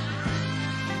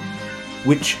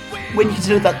 Which, when you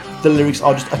consider that the lyrics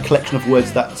are just a collection of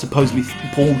words that supposedly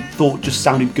Paul thought just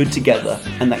sounded good together,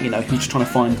 and that, you know, he was just trying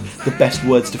to find the best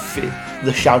words to fit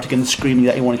the shouting and the screaming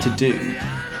that he wanted to do,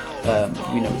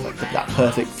 you know, like that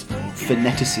perfect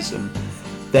phoneticism,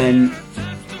 then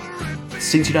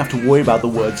since you don't have to worry about the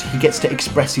words, he gets to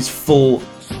express his full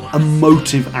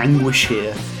emotive anguish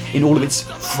here in all of its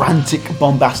frantic,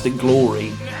 bombastic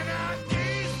glory.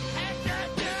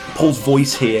 Paul's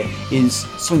voice here is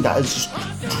something that has just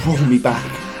drawn me back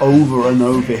over and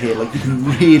over here. Like, you can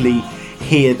really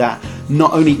hear that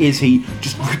not only is he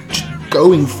just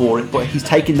going for it, but he's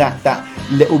taking that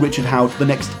little Richard Howell to the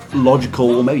next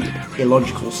logical or maybe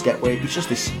illogical step where it's just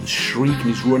this shriek and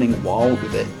he's running wild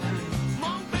with it.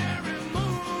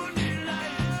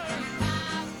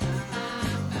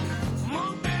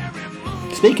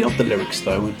 Speaking of the lyrics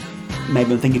though,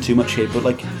 maybe I'm thinking too much here, but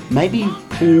like, maybe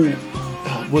Paul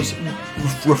was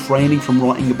refraining from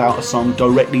writing about a song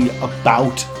directly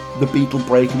about the Beatle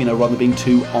breakup, you know, rather than being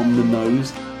too on the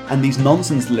nose. And these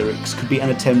nonsense lyrics could be an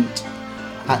attempt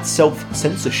at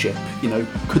self-censorship. You know,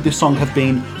 could this song have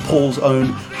been Paul's own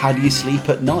 "How Do You Sleep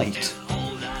at Night"?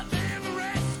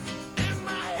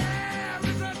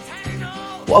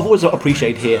 What I've always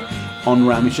appreciated here on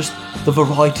Ram is just the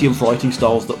variety of writing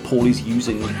styles that Paul is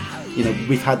using. You know,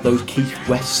 we've had those Keith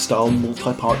West style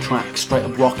multi-part tracks, straight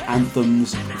up rock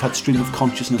anthems, we've had Stream of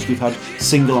Consciousness, we've had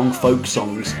sing-along folk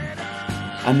songs,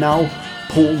 and now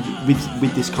Paul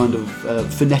with this kind of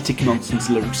phonetic nonsense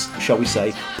lyrics, shall we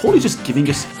say. Paul is just giving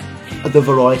us the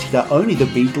variety that only the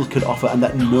Beatles could offer and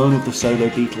that none of the solo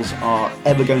Beatles are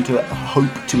ever going to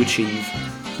hope to achieve.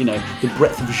 You know, the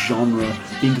breadth of genre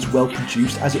being as well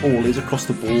produced as it all is across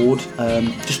the board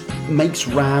just makes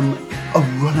Ram a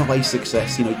runaway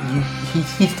success. You know,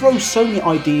 he throws so many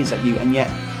ideas at you, and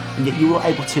yet you were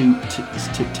able to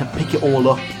pick it all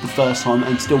up the first time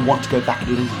and still want to go back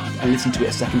and listen to it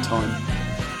a second time.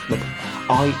 Look,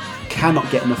 I cannot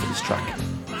get enough of this track.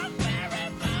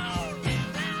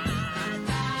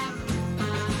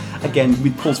 Again,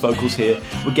 with Paul's vocals here,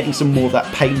 we're getting some more of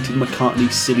that painted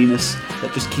McCartney silliness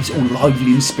that just keeps it all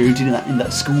lively and spirited in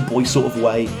that schoolboy sort of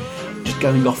way. just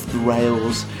going off the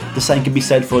rails. The same can be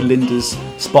said for Linda's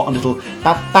spot on little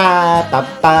ba ba ba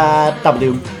ba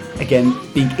ba. Again,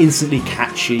 being instantly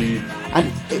catchy,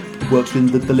 and it works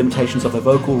within the limitations of her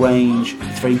vocal range.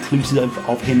 It's very inclusive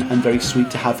of him and very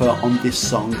sweet to have her on this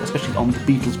song, especially on the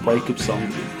Beatles breakup song.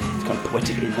 It's kind of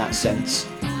poetic in that sense.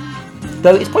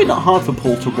 Though it's probably not hard for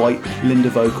Paul to write Linda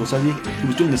vocals. I think he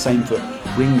was doing the same for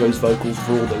Ringo's vocals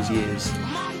for all those years.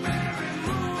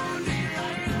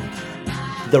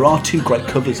 There are two great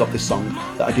covers of this song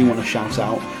that I do want to shout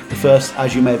out. The first,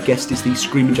 as you may have guessed, is the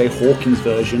Screaming Jay Hawkins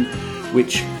version,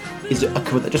 which is a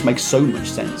cover that just makes so much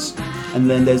sense. And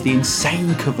then there's the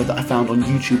insane cover that I found on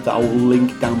YouTube that I will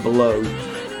link down below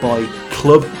by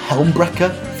Club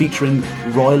Helmbrecker featuring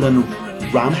Rylan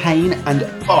Ramhain, and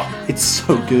oh, it's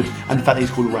so good. And the fact that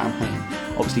it's called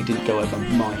Ramhain obviously didn't go over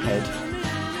my head.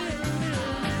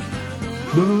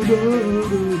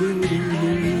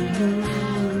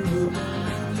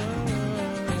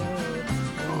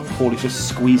 Paul is just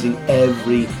squeezing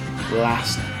every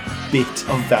last bit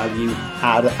of value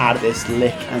out of this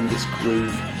lick and this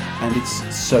groove, and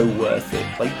it's so worth it.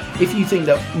 Like, if you think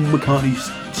that McCartney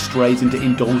strays into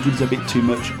indulgence a bit too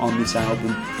much on this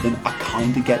album, then I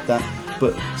kind of get that.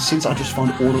 But since I just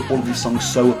find all of these songs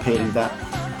so appealing that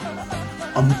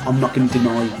I'm not going to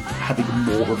deny having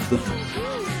more of them.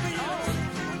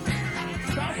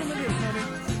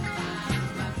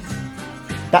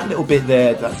 That little bit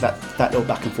there, that little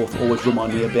back and forth always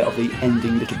remind me a bit of the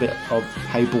ending little bit of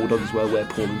Hey Bulldogs, where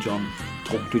Paul and John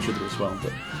talk to each other as well,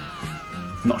 but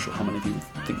I'm not sure how many of you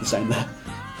think the same there.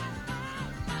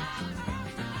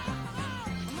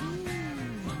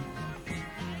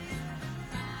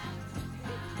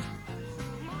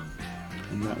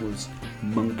 And that was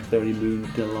Monkberry Moon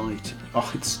Delight.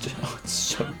 Oh, it's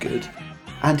so good.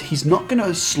 And he's not going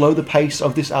to slow the pace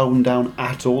of this album down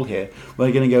at all here.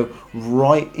 We're going to go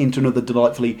right into another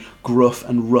delightfully gruff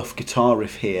and rough guitar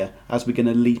riff here, as we're going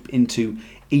to leap into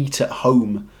Eat at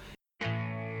Home.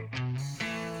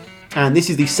 And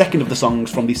this is the second of the songs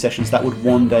from these sessions that would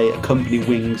one day accompany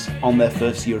Wings on their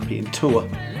first European tour.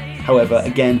 However,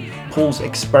 again, Paul's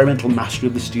experimental mastery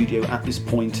of the studio at this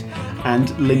point,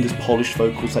 and Linda's polished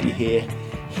vocals that you hear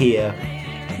here,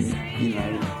 you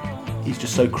know, he's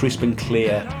just so crisp and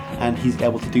clear, and he's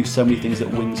able to do so many things that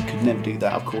Wings could never do.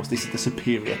 That, of course, this is the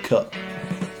superior cut.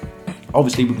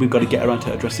 Obviously, we've got to get around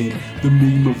to addressing the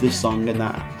meme of this song, and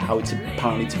that how it's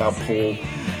about Paul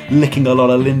licking a lot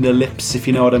of Linda lips, if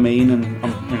you know what I mean,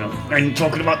 and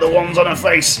talking about the ones on her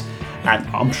face. And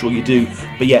I'm sure you do.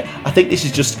 But yeah, I think this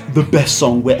is just the best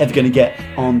song we're ever going to get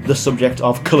on the subject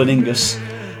of Cunnilingus.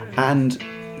 And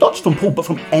not just from Paul, but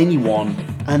from anyone.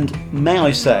 And may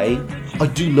I say, I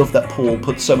do love that Paul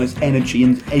put so much energy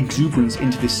and exuberance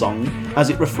into this song, as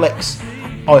it reflects,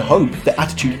 I hope, the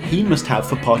attitude he must have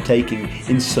for partaking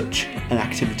in such an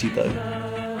activity though.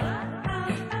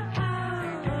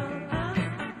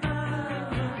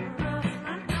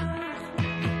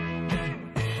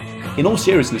 In all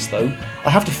seriousness though, I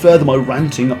have to further my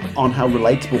ranting on how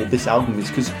relatable this album is,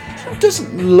 because who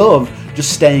doesn't love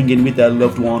just staying in with their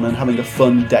loved one and having a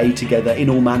fun day together in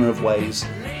all manner of ways?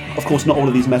 Of course, not all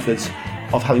of these methods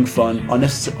of having fun are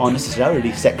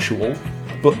necessarily sexual,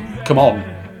 but come on.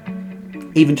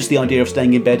 Even just the idea of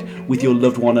staying in bed with your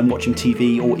loved one and watching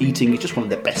TV or eating is just one of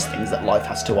the best things that life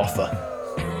has to offer.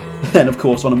 Then, of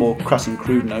course, on a more crass and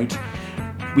crude note,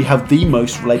 we have the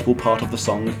most relatable part of the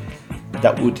song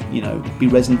that would, be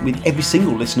resonant with every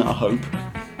single listener, I hope.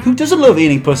 Who doesn't love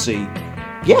eating pussy?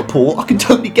 Yeah, Paul, I can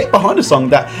totally get behind a song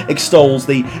that extols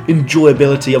the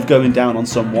enjoyability of going down on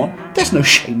someone. There's no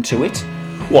shame to it.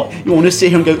 What, you want to sit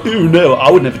here and go, ooh, no, I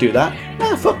would never do that?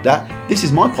 Nah, fuck that. This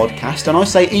is my podcast, and I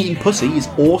say eating pussy is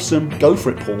awesome. Go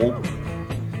for it, Paul.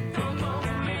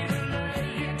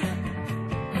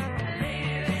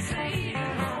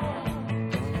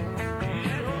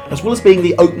 As well as being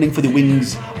the opening for the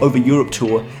Wings Over Europe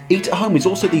tour, Eat at Home is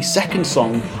also the second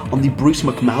song on the Bruce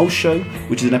McMahon Show,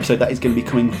 which is an episode that is going to be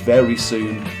coming very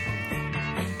soon.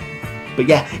 But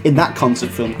yeah, in that concert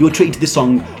film, you're treated to this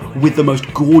song with the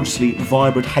most gorgeously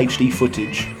vibrant HD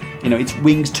footage. It's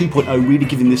Wings 2.0 really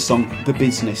giving this song the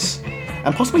business.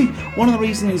 And possibly one of the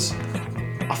reasons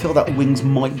I feel that Wings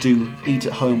might do Eat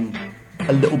at Home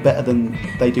a little better than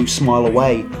they do Smile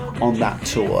Away on that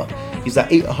tour is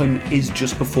that Eat at Home is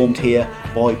just performed here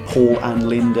by Paul and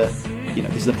Linda.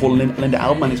 This is a Paul and Linda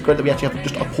album, and it's great that we actually have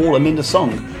just a Paul and Linda song.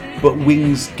 But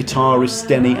Wings guitarists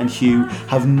Denny and Hugh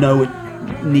have no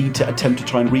need to attempt to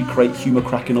try and recreate Hugh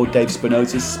McCracken or Dave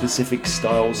Spinoza's specific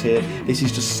styles here. This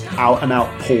is just out and out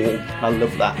Paul. I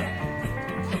love that.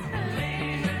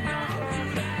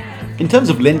 In terms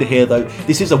of Linda here, though,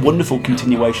 this is a wonderful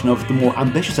continuation of the more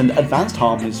ambitious and advanced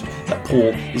harmonies that Paul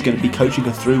is going to be coaching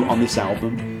her through on this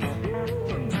album.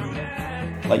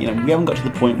 Like, we haven't got to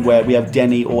the point where we have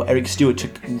Denny or Eric Stewart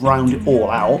to round it all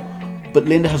out, but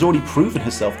Linda has already proven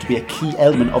herself to be a key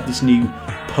element of this new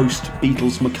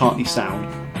post-Beatles McCartney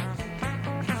sound.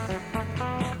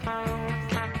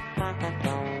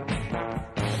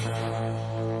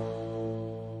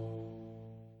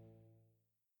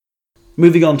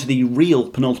 Moving on to the real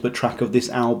penultimate track of this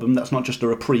album, that's not just a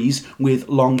reprise, with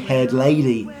Long Haired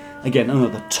Lady. Again,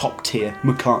 another top tier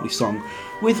McCartney song,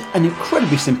 with an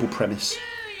incredibly simple premise.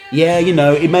 Yeah,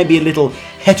 it may be a little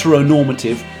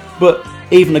heteronormative, but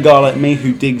even a guy like me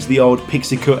who digs the old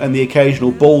pixie cut and the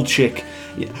occasional bald chick,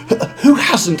 who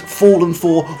hasn't fallen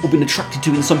for or been attracted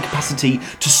to in some capacity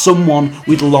to someone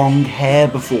with long hair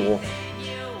before?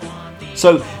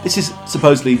 So this is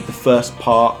supposedly the first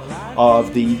part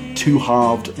of the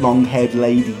two-halved Long-Haired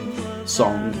Lady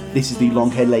song. This is the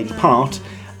Long-Haired Lady part,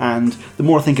 and the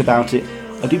more I think about it,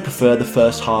 I do prefer the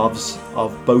first halves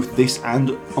of both this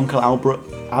and Uncle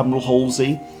Admiral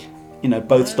Halsey.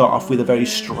 Both start off with a very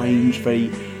strange, very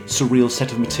surreal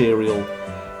set of material,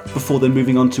 before then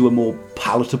moving on to a more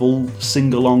palatable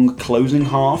sing-along closing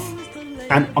half.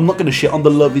 And I'm not going to shit on the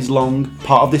Love Is Long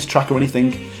part of this track or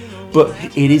anything, but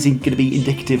it is going to be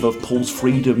indicative of Paul's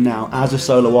freedom now as a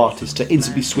solo artist to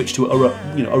instantly switch to a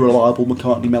reliable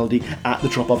McCartney melody at the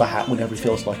drop of a hat whenever he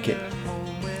feels like it.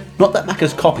 Not that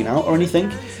Macca's copying out or anything.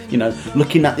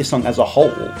 Looking at this song as a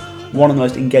whole, one of the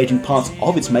most engaging parts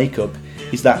of its makeup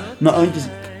is that not only does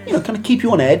it kind of keep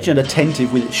you on edge and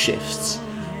attentive with its shifts,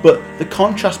 but the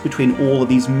contrast between all of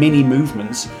these mini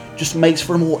movements just makes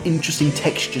for a more interesting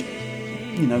texture,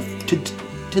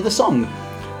 to the song.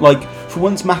 Like, for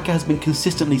once, Macca has been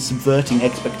consistently subverting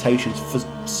expectations for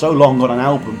so long on an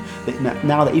album that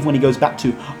now that even when he goes back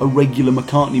to a regular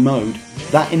McCartney mode,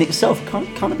 that in itself kind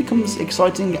of becomes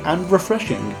exciting and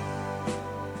refreshing.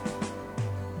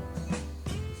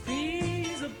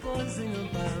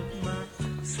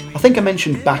 I think I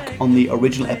mentioned back on the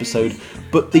original episode,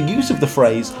 but the use of the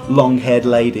phrase long-haired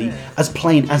lady, as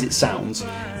plain as it sounds,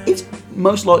 it's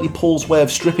most likely Paul's way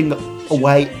of stripping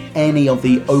away any of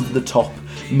the over-the-top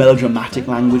melodramatic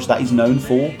language that he's known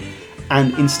for,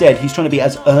 and instead he's trying to be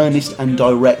as earnest and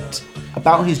direct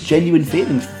about his genuine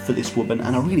feelings for this woman,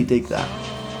 and I really dig that.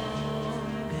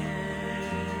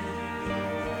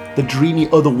 The dreamy,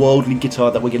 otherworldly guitar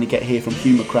that we're going to get here from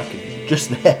Hugh McCracken, just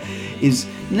there, is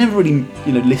never really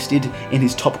listed in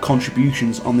his top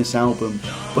contributions on this album,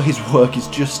 but his work is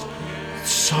just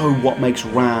so what makes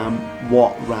Ram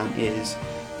what Ram is.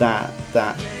 That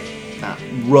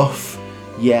rough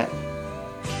yet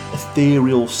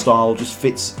ethereal style just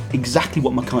fits exactly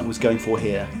what McCartney was going for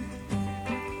here.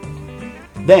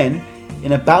 Then,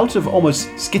 in a bout of almost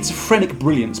schizophrenic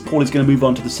brilliance, Paul is going to move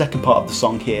on to the second part of the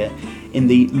song here, in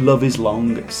the Love Is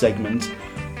Long segment.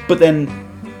 But then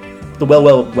the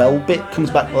well bit comes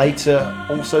back later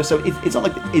also, so it's not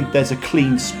like there's a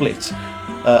clean split.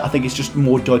 I think it's just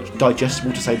more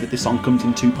digestible to say that this song comes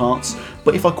in two parts.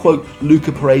 But if I quote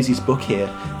Luca Parese's book here,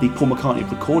 the Paul McCartney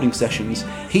recording sessions,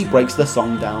 he breaks the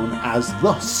song down as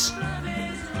thus: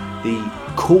 the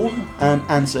call and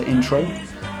answer intro,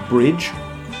 bridge,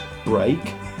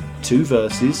 break, 2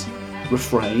 verses,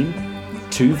 refrain,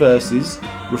 2 verses,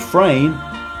 refrain,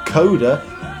 coda,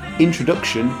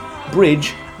 introduction,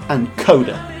 bridge, and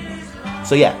coda.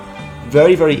 So yeah,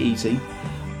 very, very easy.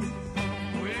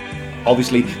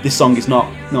 Obviously, this song is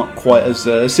not quite as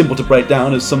simple to break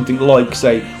down as something like,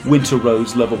 say, Winter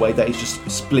Rose Love Away, that is just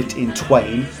split in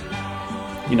twain.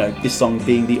 This song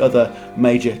being the other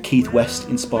major Keith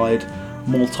West-inspired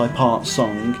multi-part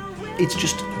song. It's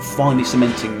just finally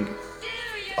cementing,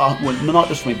 well, not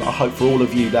just for me, but I hope for all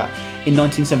of you, that in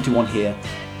 1971 here,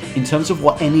 in terms of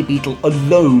what any Beatle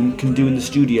alone can do in the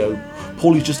studio,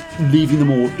 Paul is just leaving them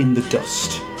all in the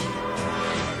dust.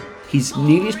 He's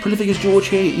nearly as prolific as George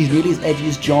here, he's nearly as edgy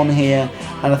as John here,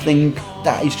 and I think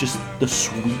that is just the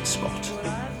sweet spot.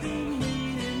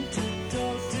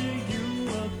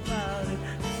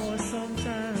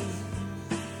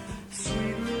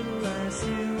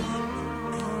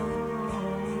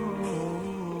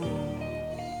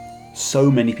 So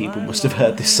many people must have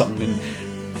heard this song and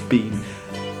been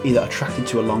either attracted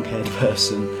to a long-haired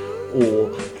person or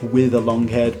with a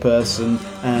long-haired person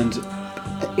and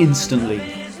instantly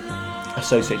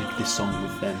associated this song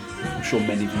with them. I'm sure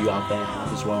many of you out there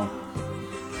have as well.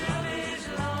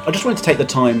 I just wanted to take the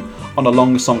time on a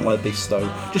long song like this though,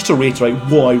 just to reiterate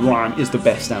why Ram is the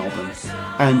best album.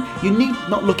 And you need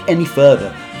not look any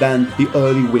further than the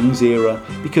early Wings era,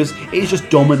 because it is just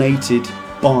dominated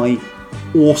by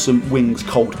awesome Wings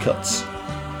cold cuts.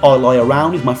 I Lie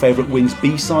Around is my favourite Wings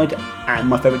B-side and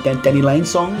my favourite Denny Lane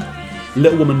song.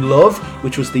 Little Woman Love,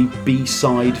 which was the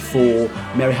B-side for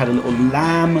Mary Had a Little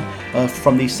Lamb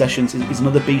from these sessions, is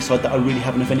another B-side that I really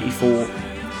have an affinity for.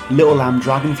 Little Lamb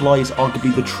Dragonfly is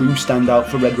arguably the true standout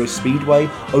for Red Rose Speedway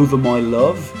over My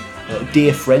Love.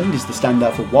 Dear Friend is the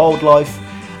standout for Wildlife.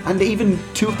 And even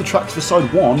two of the tracks for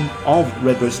side 1 of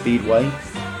Red Rose Speedway,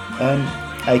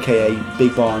 aka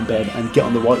Big Barn Bed and Get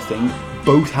on the Right Thing,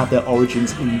 both have their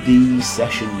origins in these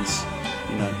sessions.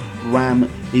 You know, Ram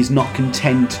is not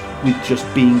content with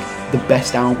just being the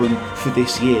best album for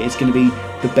this year. It's going to be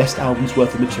the best album's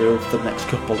worth of material for the next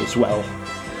couple as well.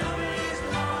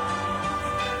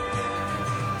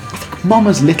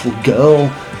 Mama's Little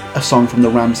Girl, a song from the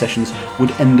Ram sessions,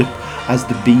 would end up as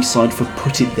the B-side for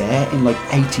Put It There in like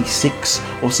 86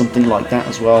 or something like that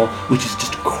as well, which is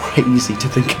just crazy to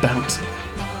think about.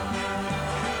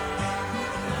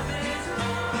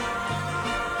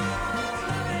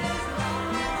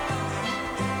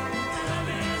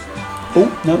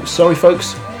 Oh, no, sorry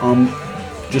folks,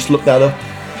 just looked that up.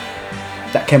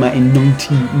 That came out in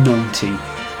 1990.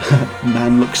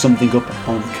 Man looked something up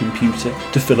on the computer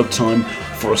to fill up time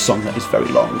for a song that is very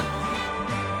long.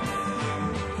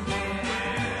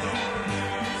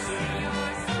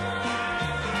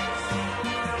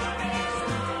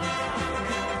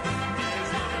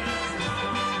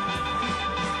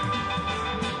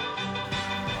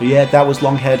 But yeah, that was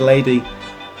Long Haired Lady.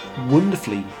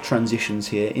 Wonderfully transitions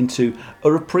here into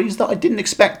a reprise that I didn't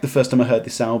expect the first time I heard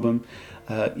this album.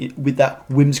 With that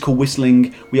whimsical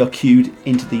whistling, we are cued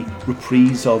into the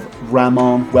reprise of Ram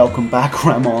On, Welcome Back,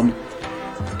 Ram On.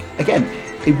 Again,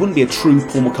 it wouldn't be a true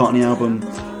Paul McCartney album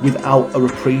without a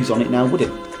reprise on it now, would it?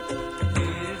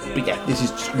 But yeah, this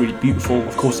is just really beautiful.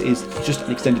 Of course, it is just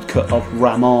an extended cut of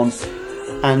Ram On.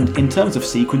 And in terms of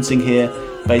sequencing here,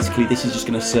 basically this is just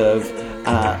going to serve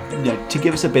to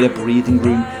give us a bit of breathing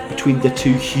room between the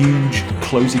two huge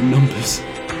closing numbers.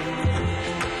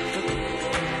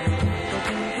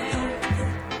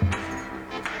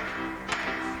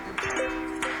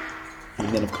 And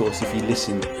then of course, if you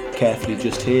listen carefully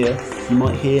just here, you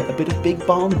might hear a bit of Big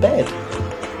Barn Bed.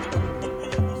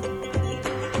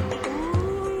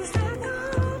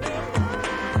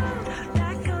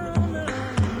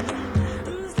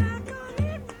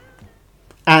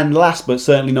 And last but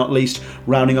certainly not least,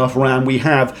 rounding off Ram, we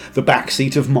have The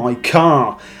Backseat of My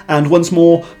Car. And once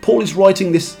more, Paul is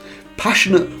writing this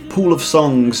passionate pool of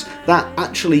songs that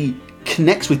actually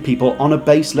connects with people on a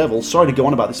base level. Sorry to go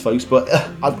on about this, folks, but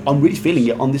I'm really feeling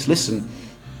it on this listen.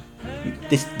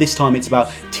 This time it's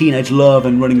about teenage love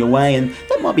and running away, and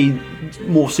that might be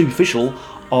more superficial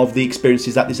of the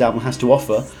experiences that this album has to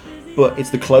offer, but it's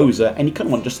the closer, and you kind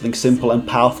of want just something simple and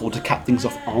powerful to cap things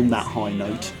off on that high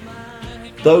note.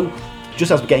 Though,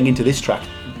 just as we're getting into this track,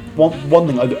 one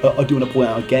thing I do want to point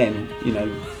out again,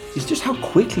 is just how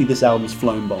quickly this album's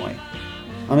flown by.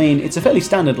 I mean, it's a fairly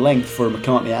standard length for a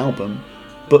McCartney album,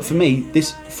 but for me,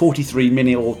 this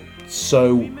 43-minute or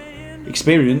so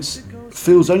experience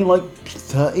feels only like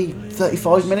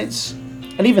 35 minutes.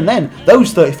 And even then,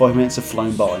 those 35 minutes have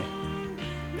flown by.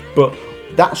 But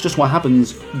that's just what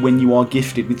happens when you are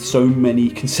gifted with so many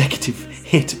consecutive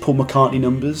hit Paul McCartney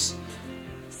numbers.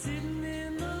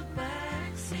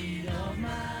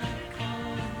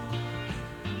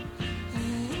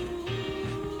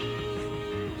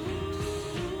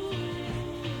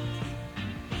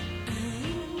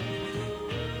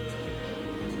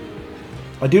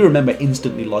 I do remember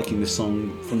instantly liking this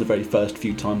song from the very first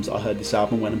few times I heard this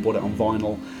album when I bought it on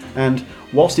vinyl, and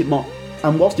whilst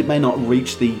it may not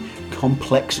reach the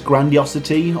complex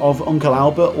grandiosity of Uncle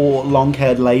Albert or Long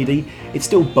Haired Lady, it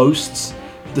still boasts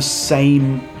the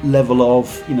same level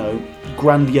of,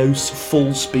 grandiose,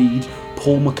 full speed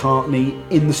Paul McCartney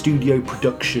in the studio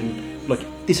production. Like,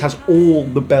 this has all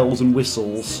the bells and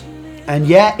whistles, and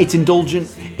yeah, it's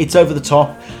indulgent, it's over the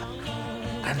top,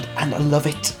 and I love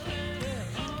it.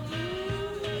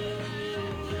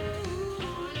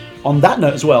 On that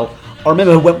note as well, I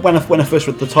remember when I first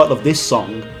read the title of this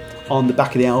song on the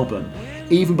back of the album,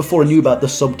 even before I knew about the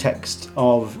subtext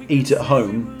of Eat at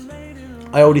Home,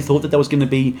 I already thought that there was going to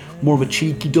be more of a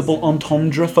cheeky double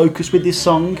entendre focus with this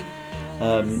song.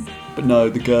 But no,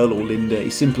 the girl, or Linda,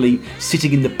 is simply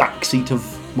sitting in the backseat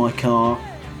of my car.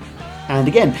 And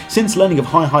again, since learning of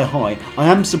Hi Hi Hi, I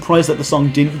am surprised that the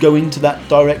song didn't go into that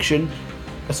direction,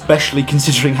 especially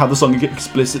considering how the song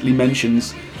explicitly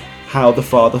mentions how the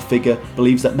father figure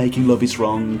believes that making love is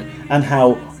wrong, and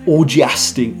how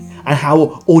orgiastic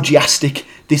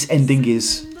this ending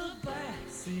is.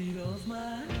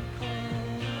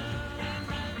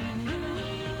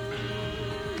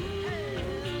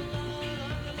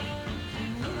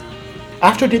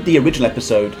 After I did the original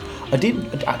episode, I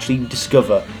did actually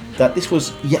discover that this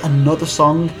was yet another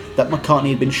song that McCartney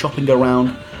had been shopping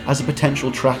around as a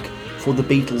potential track for the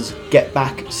Beatles' Get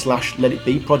Back / Let It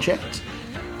Be project.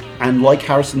 And like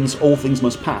Harrison's All Things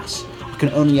Must Pass, I can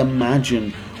only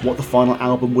imagine what the final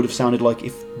album would have sounded like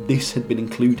if this had been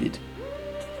included.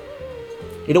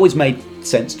 It always made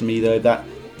sense to me though that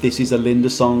this is a Linda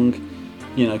song,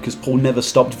 because Paul never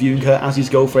stopped viewing her as his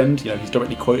girlfriend. He's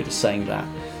directly quoted as saying that.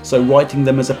 So writing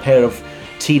them as a pair of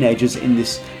teenagers in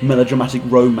this melodramatic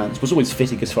romance was always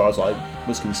fitting as far as I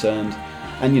was concerned.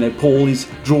 And Paul is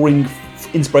drawing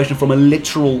inspiration from a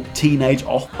literal teenage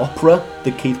opera,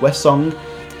 the Keith West song.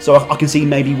 So I can see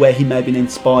maybe where he may have been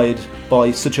inspired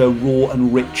by such a raw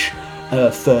and rich,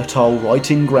 fertile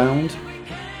writing ground.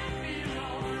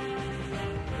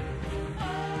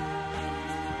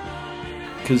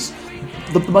 Because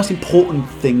the most important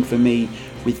thing for me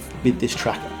with this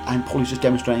track, and Paul is just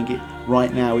demonstrating it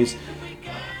right now, is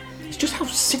just how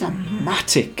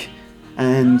cinematic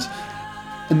and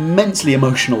immensely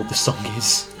emotional the song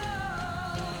is.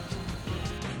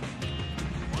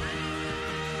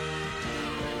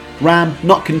 Ram,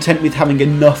 not content with having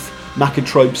enough Macca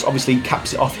tropes, obviously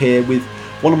caps it off here with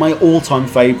one of my all-time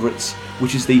favourites,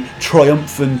 which is the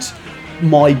triumphant,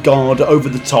 my god,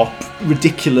 over-the-top,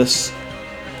 ridiculous,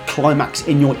 climax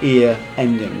in your ear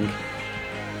ending.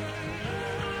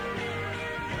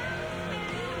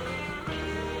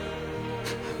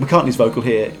 McCartney's vocal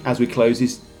here, as we close,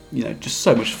 is just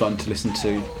so much fun to listen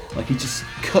to. Like, he's just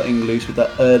cutting loose with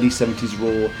that early 70s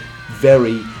raw,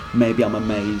 very maybe I'm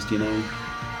amazed,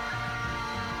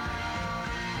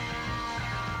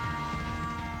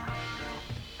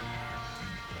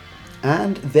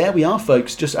 And there we are,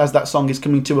 folks. Just as that song is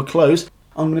coming to a close,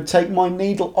 I'm going to take my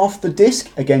needle off the disc.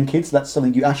 Again, kids, that's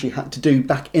something you actually had to do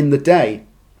back in the day.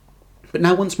 But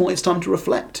now once more it's time to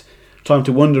reflect. Time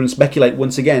to wonder and speculate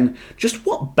once again just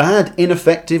what bad,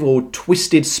 ineffective or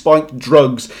twisted spiked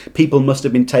drugs people must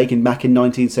have been taking back in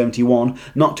 1971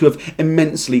 not to have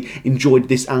immensely enjoyed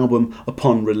this album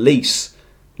upon release.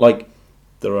 Like,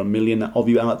 there are a million of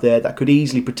you out there that could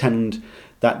easily pretend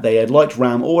that they had liked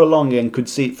Ram all along and could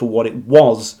see it for what it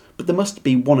was, but there must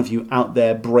be one of you out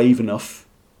there brave enough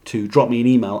to drop me an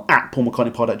email at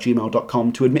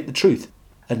paulmccartneypod@gmail.com to admit the truth.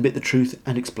 Admit the truth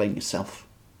and explain yourself.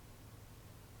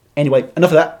 Anyway,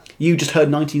 enough of that. You just heard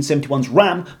 1971's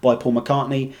Ram by Paul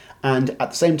McCartney, and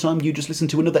at the same time you just listened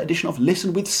to another edition of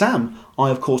Listen with Sam. I,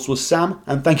 of course, was Sam,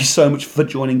 and thank you so much for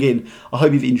joining in. I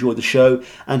hope you've enjoyed the show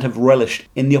and have relished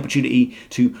in the opportunity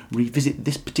to revisit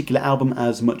this particular album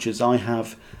as much as I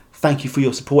have. Thank you for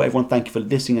your support, everyone. Thank you for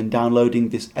listening and downloading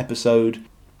this episode.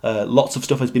 Lots of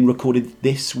stuff has been recorded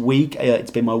this week.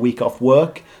 It's been my week off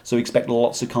work, so expect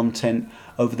lots of content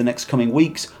over the next coming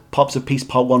weeks. Pops of Peace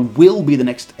Part 1 will be the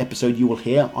next episode you will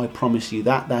hear. I promise you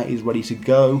that. That is ready to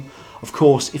go. Of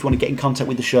course, if you want to get in contact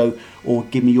with the show or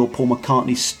give me your Paul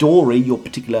McCartney story, your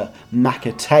particular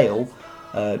Macca tale,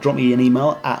 drop me an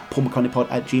email at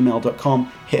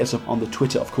paulmccartneypod@gmail.com. Hit us up on the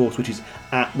Twitter, of course, which is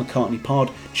at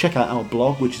McCartneyPod. Check out our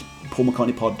blog, which is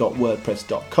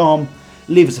paulmccartneypod.wordpress.com.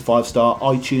 Leave us a 5-star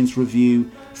iTunes review.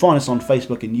 Find us on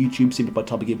Facebook and YouTube simply by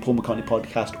typing in Paul McCartney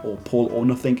Podcast or Paul or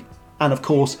Nothing. And of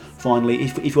course, finally,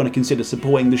 if you want to consider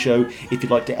supporting the show, if you'd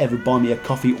like to ever buy me a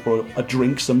coffee or a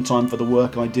drink sometime for the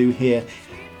work I do here,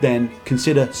 then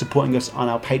consider supporting us on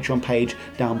our Patreon page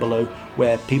down below,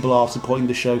 where people are supporting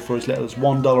the show for as little as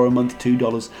 $1 a month,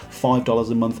 $2, $5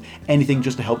 a month, anything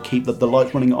just to help keep the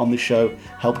lights running on the show,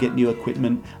 help get new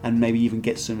equipment, and maybe even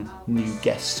get some new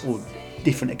guests or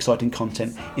different exciting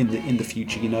content in the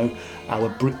future.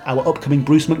 Our upcoming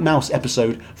Bruce McMouse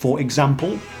episode, for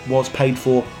example, was paid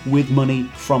for with money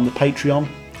from the Patreon,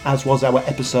 as was our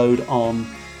episode on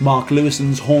Mark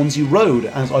Lewison's Hornsey Road,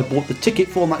 as I bought the ticket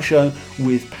for that show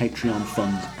with Patreon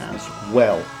funds as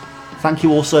well. Thank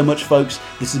you all so much, folks.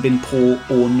 This has been Paul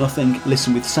or Nothing,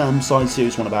 Listen with Sam side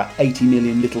series, one of our 80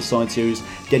 million little side series.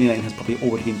 Denny Lane has probably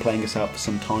already been playing us out for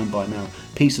some time by now.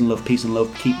 Peace and love,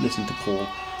 keep listening to Paul.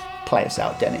 Play us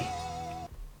out, Denny.